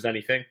as much as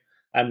anything.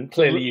 And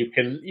clearly, you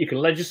can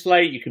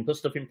legislate, you can put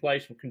stuff in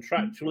place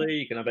contractually,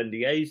 you can have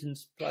NDAs in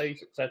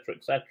place,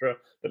 etc.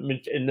 But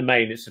in the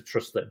main, it's a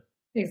trust thing.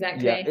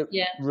 Exactly.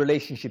 Yeah.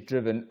 Relationship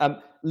driven.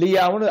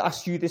 Leah, I want to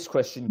ask you this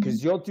question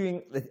because you're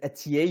doing a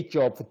TA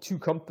job for 2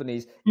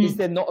 companies. Is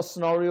there not a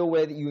scenario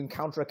where you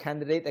encounter a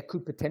candidate that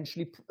could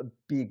potentially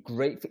be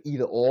great for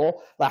either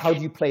or? Like, how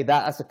do you play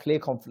that? That's a clear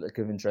conflict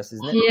of interest,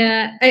 isn't it?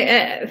 Yeah.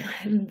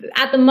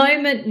 At the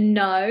moment,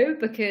 no,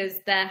 because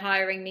their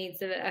hiring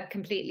needs are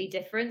completely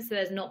different. So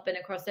there's not been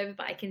a crossover,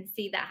 but I can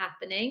see that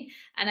happening.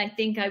 And I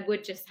think I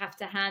would just have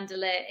to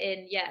handle it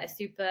in, a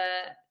super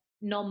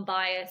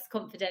non-biased,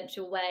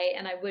 confidential way.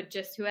 And I would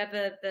just,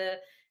 whoever the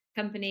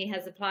company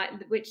has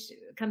applied, which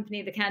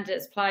company the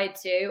candidate's applied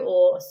to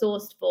or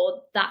sourced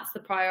for, that's the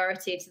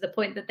priority, to the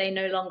point that they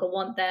no longer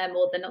want them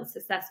or they're not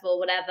successful,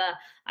 whatever.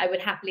 I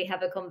would happily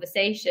have a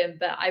conversation,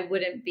 but I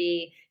wouldn't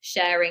be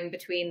sharing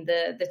between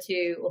the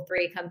 2 or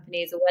 3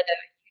 companies, or whether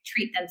you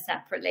treat them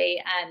separately.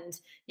 And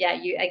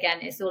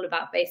it's all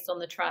about based on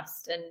the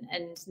trust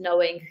and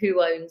knowing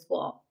who owns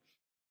what.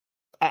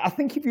 I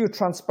think if you're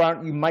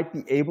transparent, you might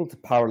be able to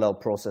parallel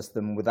process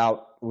them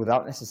without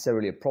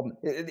necessarily a problem.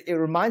 It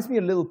reminds me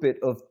a little bit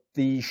of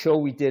the show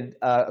we did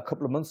a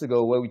couple of months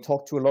ago where we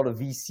talked to a lot of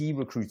VC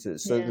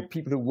recruiters. So the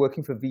people who are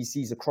working for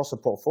VCs across a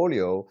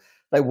portfolio,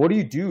 like, what do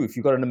you do if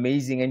you've got an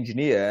amazing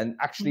engineer and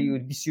actually it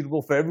would be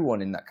suitable for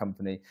everyone in that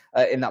company,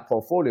 in that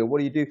portfolio? What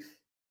do you do?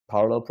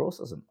 Parallel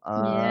process them.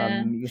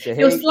 You say, hey,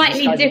 you're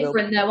slightly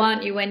different though,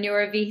 aren't you, when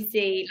you're a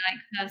VC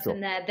person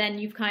there? Then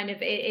you've kind of,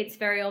 it's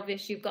very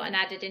obvious you've got an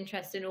added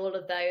interest in all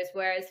of those.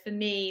 Whereas for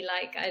me,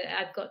 like,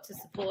 I've got to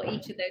support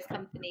each of those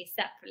companies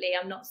separately.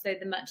 I'm not so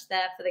much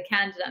there for the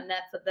candidate, I'm there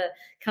for the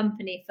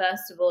company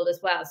first of all as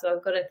well. So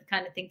I've got to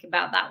kind of think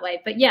about that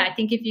way. But yeah, I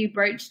think if you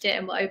broached it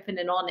and were open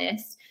and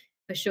honest,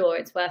 for sure,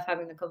 it's worth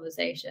having the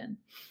conversation.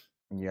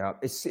 Yeah,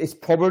 it's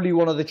probably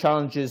one of the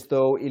challenges,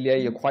 though, Ilya.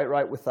 You're quite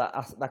right with that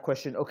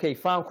question. Okay,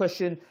 final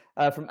question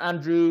from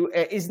Andrew.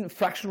 Isn't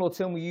fractional a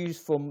term we use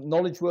for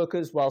knowledge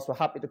workers, whilst we're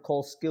happy to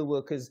call skilled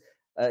workers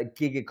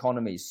gig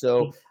economy?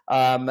 So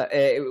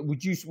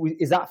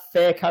is that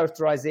fair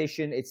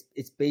characterization?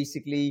 It's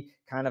basically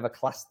kind of a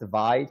class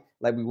divide.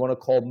 Like, we want to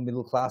call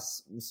middle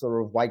class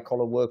sort of white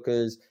collar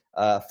workers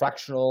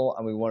fractional,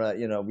 and we want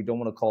to, we don't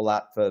want to call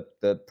that for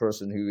the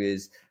person who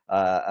is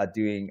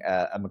doing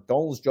a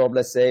McDonald's job,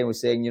 let's say, and we're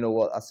saying,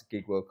 that's a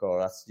gig worker, or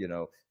that's,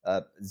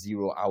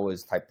 0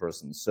 hours type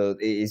person. So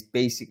it is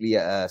basically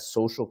a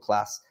social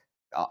class.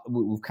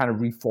 We've kind of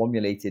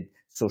reformulated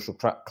social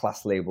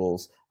class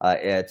labels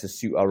to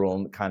suit our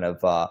own kind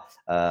of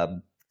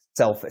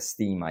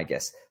self-esteem, I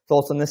guess.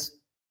 Thoughts on this?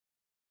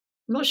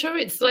 I'm not sure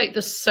it's like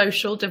the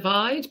social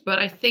divide, but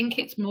I think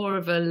it's more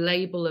of a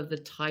label of the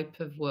type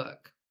of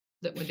work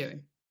that we're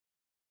doing.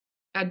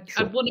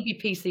 I want to be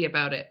PC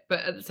about it,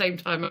 but at the same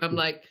time, I'm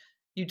like,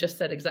 you just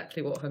said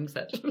exactly what Hung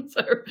said.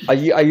 So, are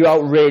you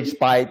outraged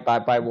by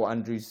what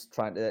Andrew's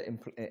trying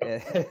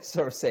to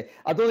sort of say?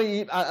 I don't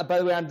think. By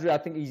the way, Andrew, I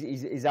think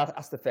he's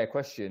asked a fair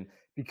question,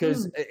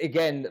 because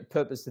again, the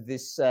purpose of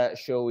this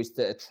show is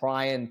to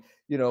try and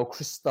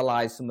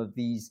crystallize some of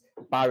these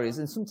barriers.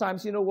 And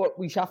sometimes, what,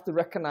 we have to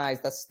recognize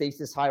that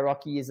status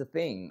hierarchy is a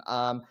thing.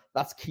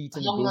 That's key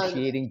to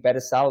negotiating better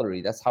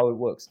salary. That's how it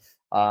works.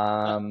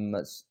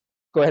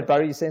 Go ahead,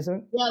 Barry. You saying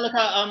something? Yeah, look,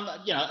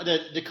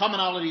 the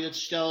commonality that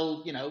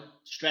still,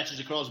 stretches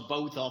across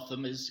both of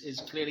them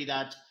is clearly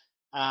that,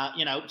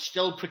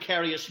 still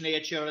precarious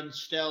nature and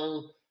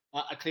still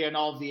a clear and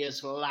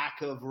obvious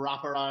lack of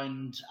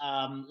wraparound,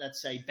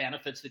 let's say,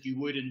 benefits that you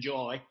would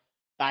enjoy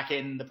back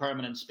in the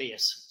permanent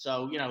space.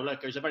 So, look,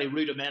 there's a very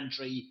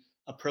rudimentary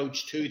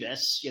approach to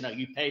this.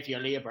 You pay for your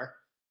labor,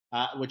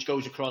 which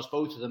goes across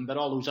both of them, but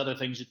all those other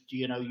things that,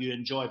 you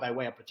enjoy by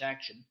way of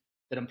protection.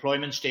 That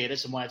employment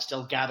status, and why it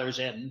still gathers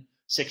in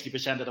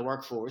 60% of the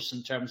workforce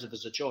in terms of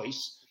as a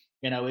choice,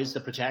 is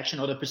the protection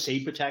or the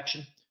perceived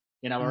protection,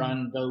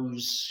 around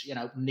those,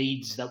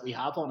 needs that we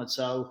have on it.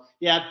 So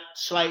yeah,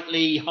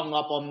 slightly hung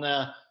up on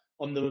the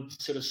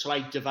sort of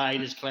slight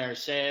divide, as Claire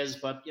says,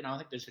 but I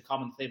think there's a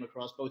common theme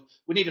across both.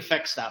 We need to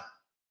fix that.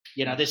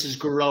 This is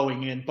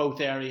growing in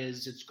both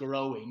areas. It's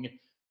growing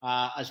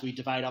as we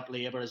divide up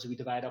labor, as we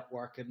divide up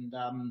work, and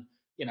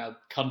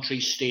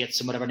countries, states,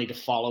 and whatever need to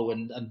follow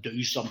and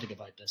do something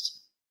about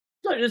this.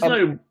 No, there's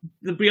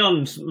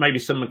beyond maybe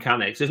some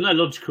mechanics, there's no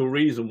logical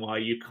reason why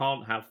you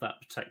can't have that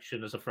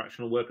protection as a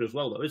fractional worker as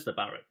well, though, is there,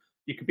 Barry?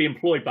 You could be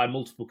employed by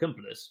multiple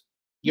companies.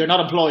 You're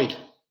not employed.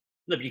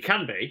 No, but you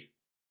can be.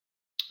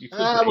 You could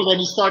be. Well, then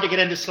you start to get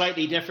into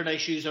slightly different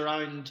issues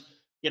around,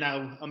 if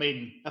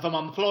I'm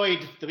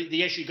employed,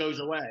 the issue goes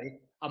away.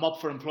 I'm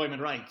up for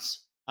employment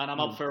rights, and I'm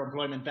up for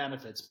employment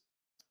benefits.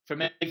 For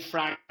me,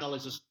 fractional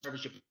is a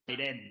service you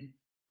provide in,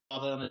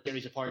 rather than a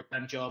series of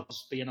part-time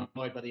jobs being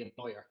employed by the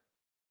employer.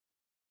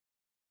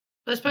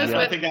 I suppose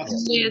I think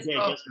that's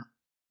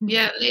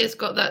Leah's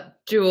got that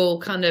dual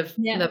kind of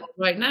level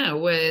right now,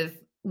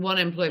 with one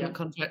employment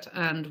contract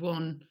and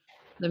one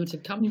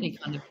limited company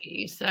kind of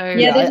piece. So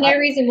there's no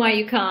reason why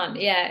you can't.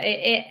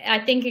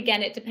 I think,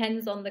 again, it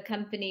depends on the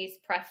company's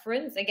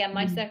preference. Again,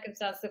 my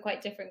circumstances are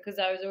quite different because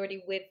I was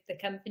already with the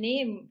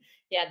company, and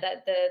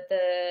that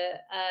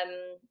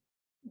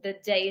the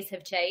days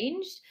have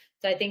changed.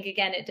 So I think,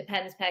 again, it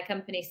depends per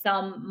company.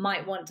 Some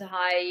might want to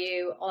hire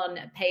you on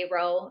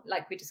payroll,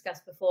 like we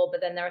discussed before,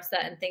 but then there are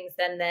certain things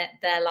then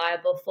they're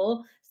liable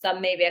for. Some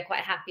maybe are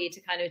quite happy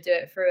to kind of do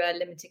it through a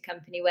limited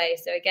company way.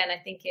 So again, I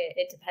think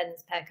it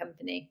depends per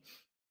company.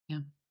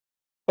 Yeah.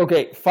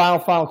 Okay,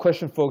 final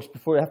question, folks,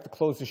 before we have to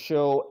close the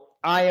show.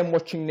 I am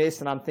watching this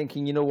and I'm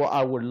thinking, you know what,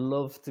 I would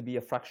love to be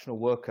a fractional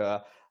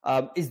worker.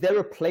 Is there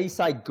a place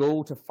I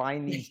go to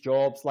find these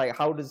jobs? Like,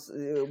 how does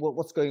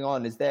what's going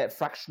on? Is there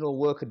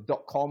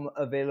fractionalworker.com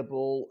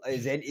available?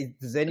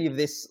 Does any of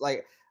this,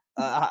 like,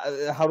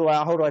 how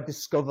do I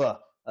discover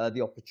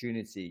the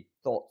opportunity?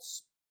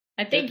 Thoughts?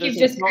 I think you've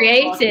just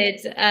created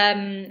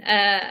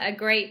a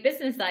great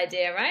business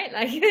idea, right?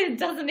 Like, it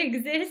doesn't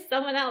exist.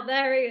 Someone out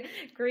there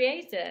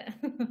create it.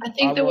 I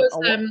think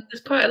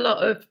there's quite a lot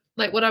of,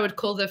 like, what I would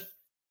call the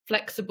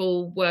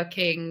flexible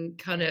working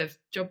kind of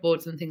job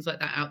boards and things like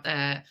that out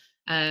there.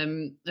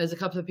 There's a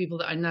couple of people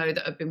that I know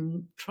that have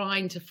been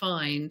trying to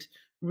find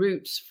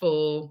routes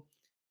for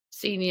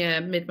senior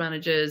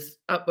mid-managers,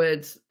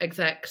 upwards,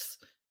 execs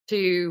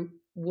to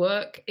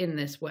work in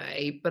this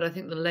way, but I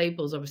think the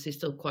label's obviously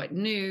still quite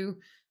new.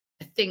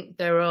 I think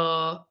there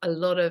are a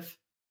lot of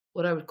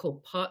what I would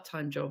call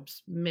part-time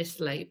jobs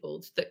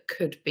mislabeled that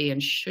could be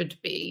and should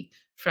be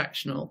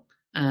fractional,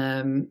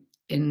 in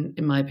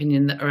my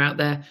opinion, that are out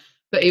there.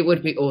 But it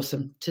would be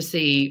awesome to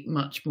see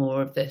much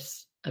more of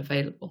this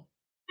available.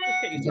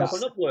 Just get yourself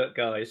on Upwork,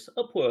 guys.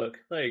 Upwork.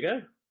 There you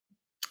go.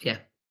 Yeah.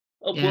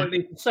 Upwork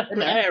needs a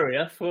separate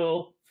area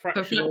for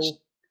fractional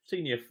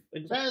senior.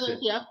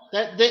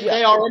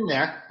 They are in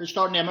there. They're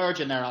starting to emerge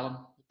in there, Alan.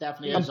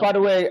 Definitely. And by the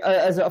way,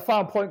 as a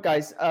final point,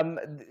 guys,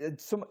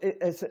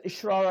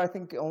 Ishrar, I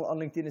think on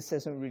LinkedIn, it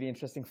says something really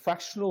interesting.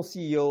 Fractional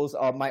CEOs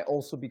might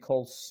also be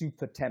called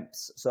super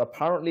temps. So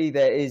apparently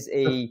there is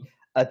a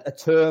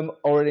term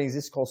already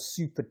exists called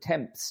super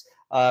temps,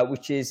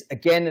 which is,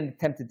 again, an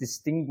attempt to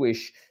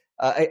distinguish.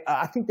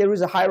 I think there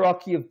is a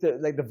hierarchy of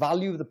the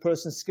value of the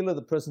person, skill of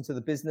the person to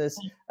the business.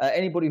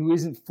 Anybody who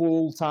isn't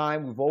full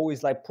time, we've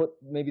always put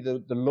maybe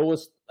the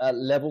lowest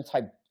level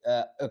type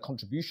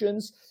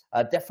contributions.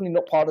 Definitely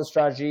not part of the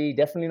strategy.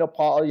 Definitely not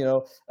part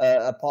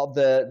of part of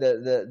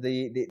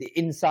the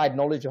inside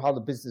knowledge of how the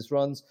business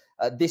runs.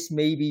 This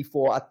may be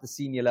for at the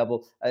senior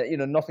level.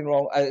 Nothing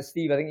wrong.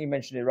 Steve, I think you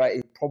mentioned it right.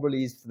 It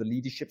probably is for the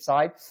leadership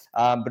side,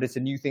 but it's a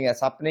new thing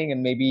that's happening,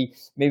 and maybe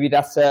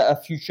that's a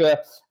future,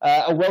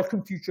 a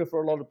welcome future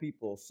for a lot of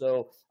people.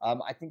 So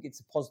I think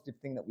it's a positive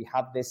thing that we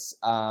have this.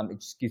 It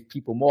just gives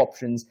people more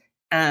options.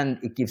 and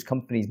it gives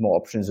companies more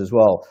options as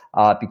well,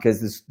 because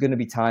there's going to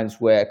be times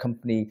where a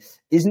company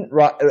isn't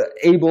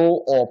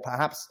able, or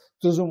perhaps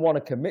doesn't want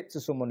to commit to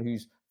someone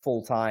who's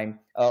full-time,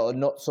 or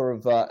not sort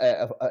of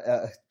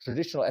a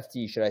traditional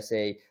FTE, should I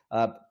say,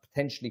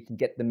 potentially can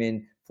get them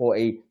in for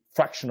a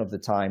fraction of the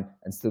time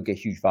and still get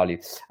huge value.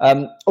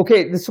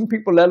 Okay, there's some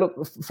people there. Look,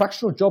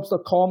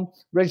 fractionaljobs.com,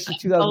 registered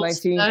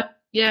 2019.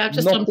 Yeah,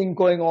 just nothing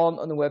going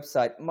on the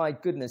website. My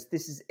goodness,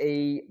 this is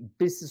a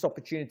business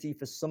opportunity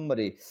for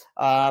somebody,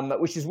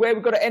 which is where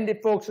we've got to end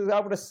it, folks. I'm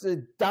going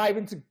to dive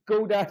into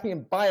GoDaddy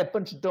and buy a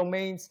bunch of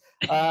domains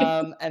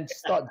and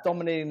start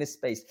dominating this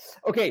space.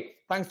 Okay,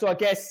 thanks to our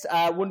guests.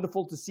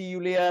 Wonderful to see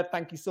you, Leah.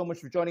 Thank you so much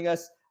for joining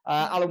us.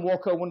 Alan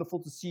Walker, wonderful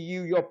to see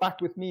you. You're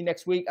back with me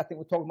next week. I think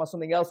we're talking about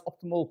something else,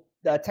 optimal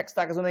tech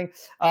stack or something.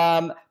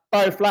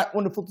 Barry Flack,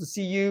 wonderful to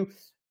see you.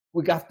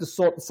 We have to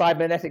sort the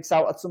cybernetics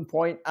out at some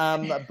point,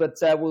 but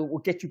we'll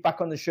get you back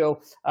on the show.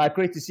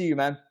 Great to see you,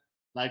 man.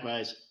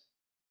 Likewise.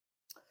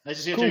 Nice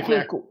to see you too,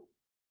 Claire. Cool.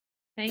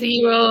 See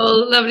you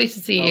all. Lovely to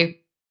see you.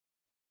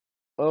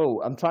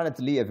 Oh, I'm trying to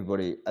delete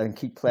everybody and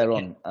keep Claire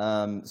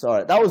on.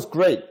 Sorry, that was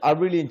great. I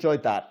really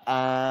enjoyed that.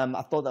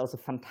 I thought that was a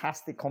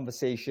fantastic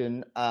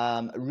conversation.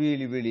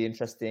 Really, really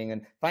interesting.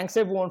 And thanks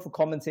everyone for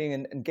commenting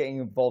and getting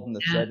involved in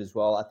the thread as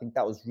well. I think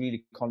that was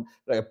really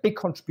a big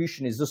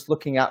contribution, is just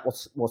looking at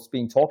what's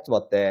being talked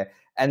about there,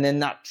 and then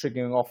that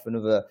triggering off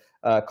another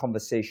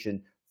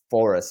conversation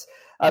for us.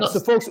 So,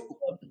 folks,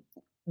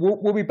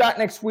 we'll be back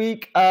next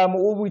week. What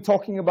will we be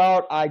talking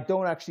about? I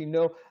don't actually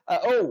know.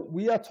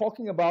 We are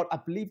talking about, I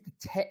believe, the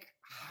tech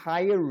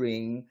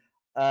hiring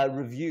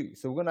review.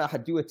 So we're going to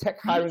do a tech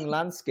hiring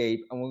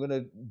landscape, and we're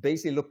going to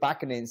basically look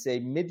back at it and say,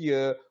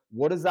 mid-year,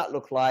 what does that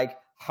look like?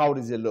 How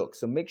does it look?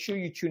 So make sure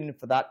you tune in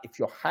for that. If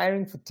you're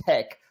hiring for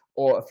tech,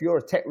 or if you're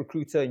a tech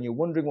recruiter and you're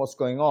wondering what's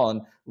going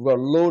on, we've got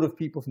a load of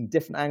people from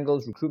different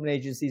angles. Recruitment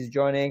agencies are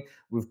joining.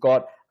 We've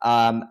got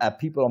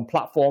people on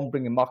platform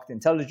bringing market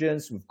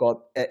intelligence. We've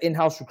got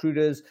in-house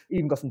recruiters,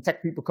 even got some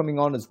tech people coming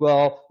on as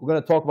well. We're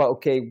going to talk about,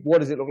 okay, what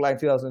does it look like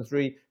in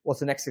 2003? What's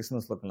the next 6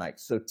 months looking like?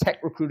 So tech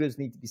recruiters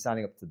need to be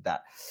signing up to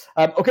that.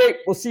 Okay,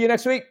 we'll see you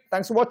next week.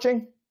 Thanks for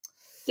watching.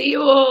 See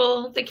you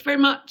all. Thank you very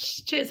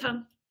much. Cheers,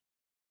 Han.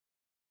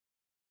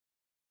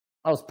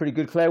 That was pretty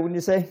good, Claire, wouldn't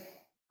you say?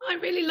 I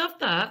really love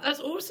that. That's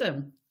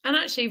awesome. And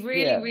actually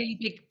really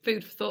big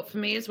food for thought for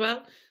me as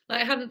well.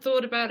 Like, I hadn't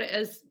thought about it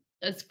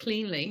as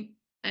cleanly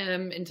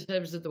in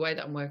terms of the way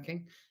that I'm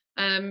working.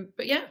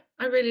 But yeah,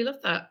 I really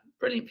love that.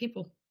 Brilliant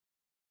people.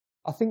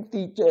 I think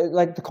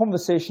the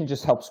conversation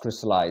just helps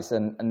crystallize,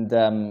 and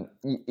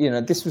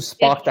this was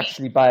sparked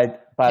actually by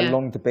a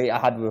long debate I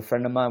had with a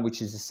friend of mine,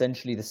 which is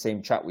essentially the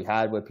same chat we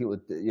had where people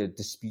were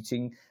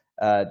disputing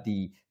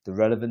the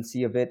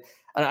relevancy of it.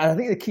 And I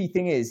think the key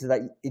thing is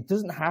that it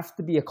doesn't have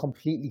to be a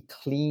completely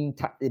clean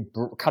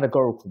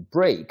categorical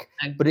break,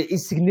 but it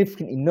is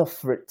significant enough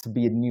for it to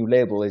be a new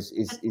label is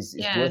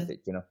worth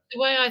it, you know. The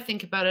way I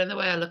think about it and the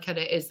way I look at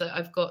it is that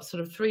I've got sort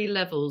of 3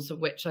 levels of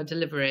which I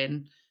deliver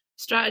in.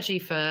 Strategy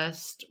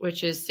first,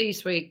 which is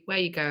C-suite, where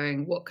are you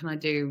going? What can I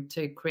do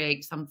to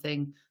create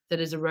something that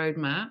is a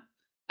roadmap?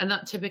 And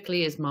that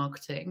typically is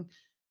marketing.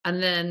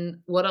 And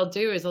then what I'll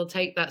do is I'll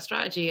take that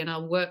strategy and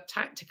I'll work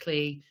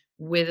tactically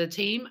with a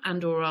team,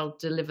 and or I'll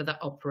deliver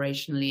that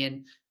operationally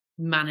in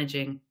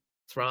managing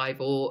Thrive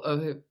or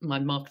my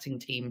marketing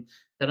team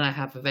that I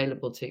have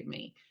available to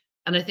me.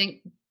 And I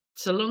think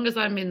so long as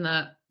I'm in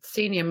that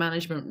senior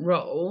management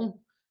role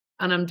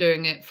and I'm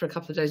doing it for a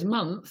couple of days a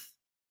month,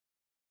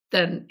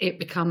 then it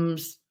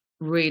becomes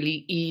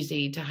really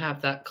easy to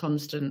have that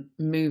constant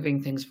moving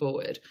things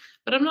forward.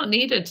 But I'm not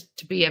needed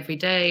to be every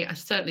day. I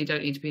certainly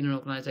don't need to be in an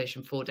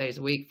organization 4 days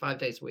a week, 5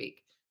 days a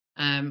week.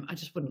 I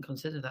just wouldn't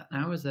consider that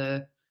now as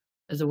a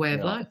way of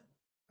life.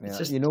 Yeah.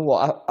 You know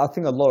what? I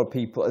think a lot of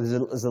people,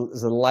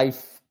 there's a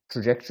life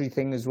trajectory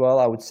thing as well,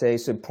 I would say.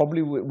 So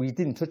probably we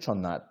didn't touch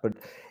on that, but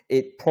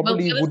it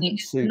probably wouldn't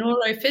suit.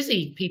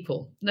 Neurophysy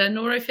people. They're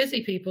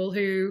neurophysy people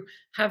who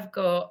have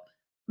got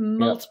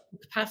multiple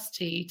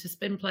capacity to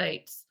spin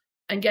plates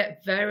and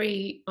get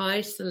very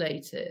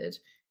isolated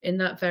in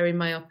that very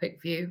myopic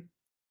view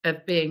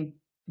of being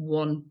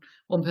one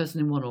person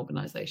in one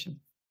organization.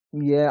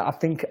 Yeah, I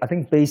think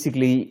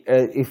basically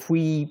if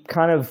we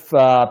kind of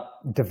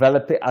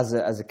develop it as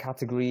a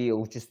category,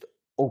 or just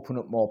open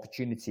up more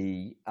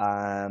opportunity,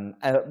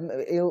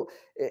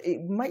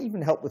 it might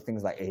even help with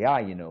things like AI,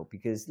 you know,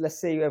 because let's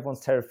say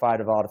everyone's terrified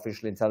of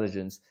artificial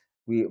intelligence,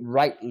 we're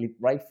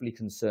rightfully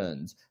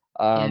concerned,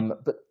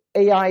 but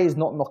AI is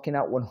not knocking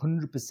out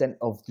 100%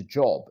 of the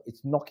job.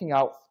 It's knocking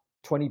out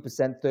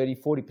 20%, 30,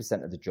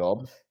 40% of the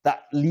job.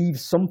 That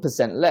leaves some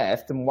percent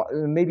left, and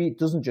maybe it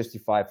doesn't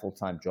justify a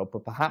full-time job,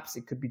 but perhaps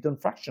it could be done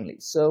fractionally.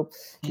 So,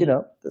 you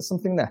know, there's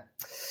something there.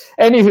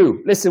 Anywho,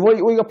 listen, what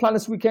you got planned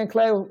this weekend,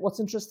 Claire?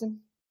 What's interesting?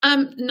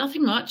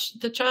 Nothing much.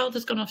 The child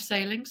has gone off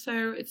sailing,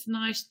 so it's a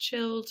nice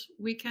chilled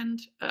weekend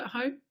at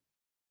home.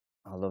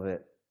 I love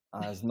it.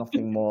 There's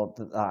nothing more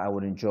that I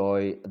would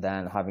enjoy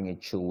than having a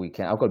chill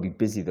weekend. I've got to be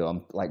busy though.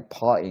 I'm like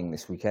partying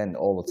this weekend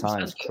all the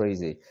time. It's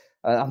crazy.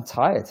 I'm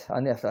tired. I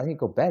need to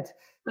go to bed.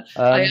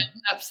 I am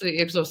absolutely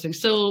exhausting.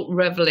 Still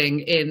reveling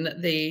in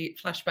the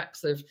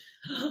flashbacks of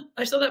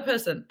I saw that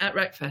person at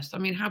Wreckfest. I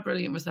mean, how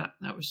brilliant was that?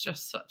 That was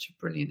just such a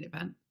brilliant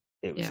event.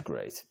 It was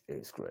great. It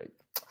was great.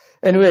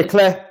 Anyway,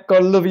 Claire,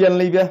 gotta love you and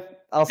leave you.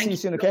 I'll see you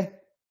soon, okay?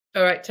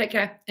 All right, take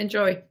care.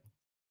 Enjoy.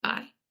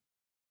 Bye.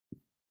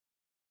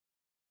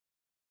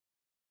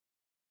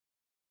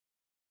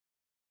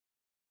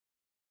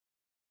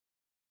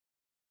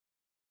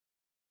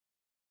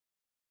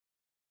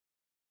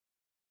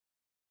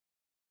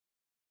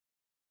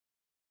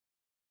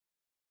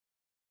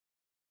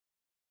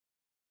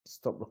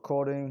 Stop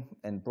recording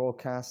and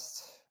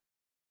broadcast.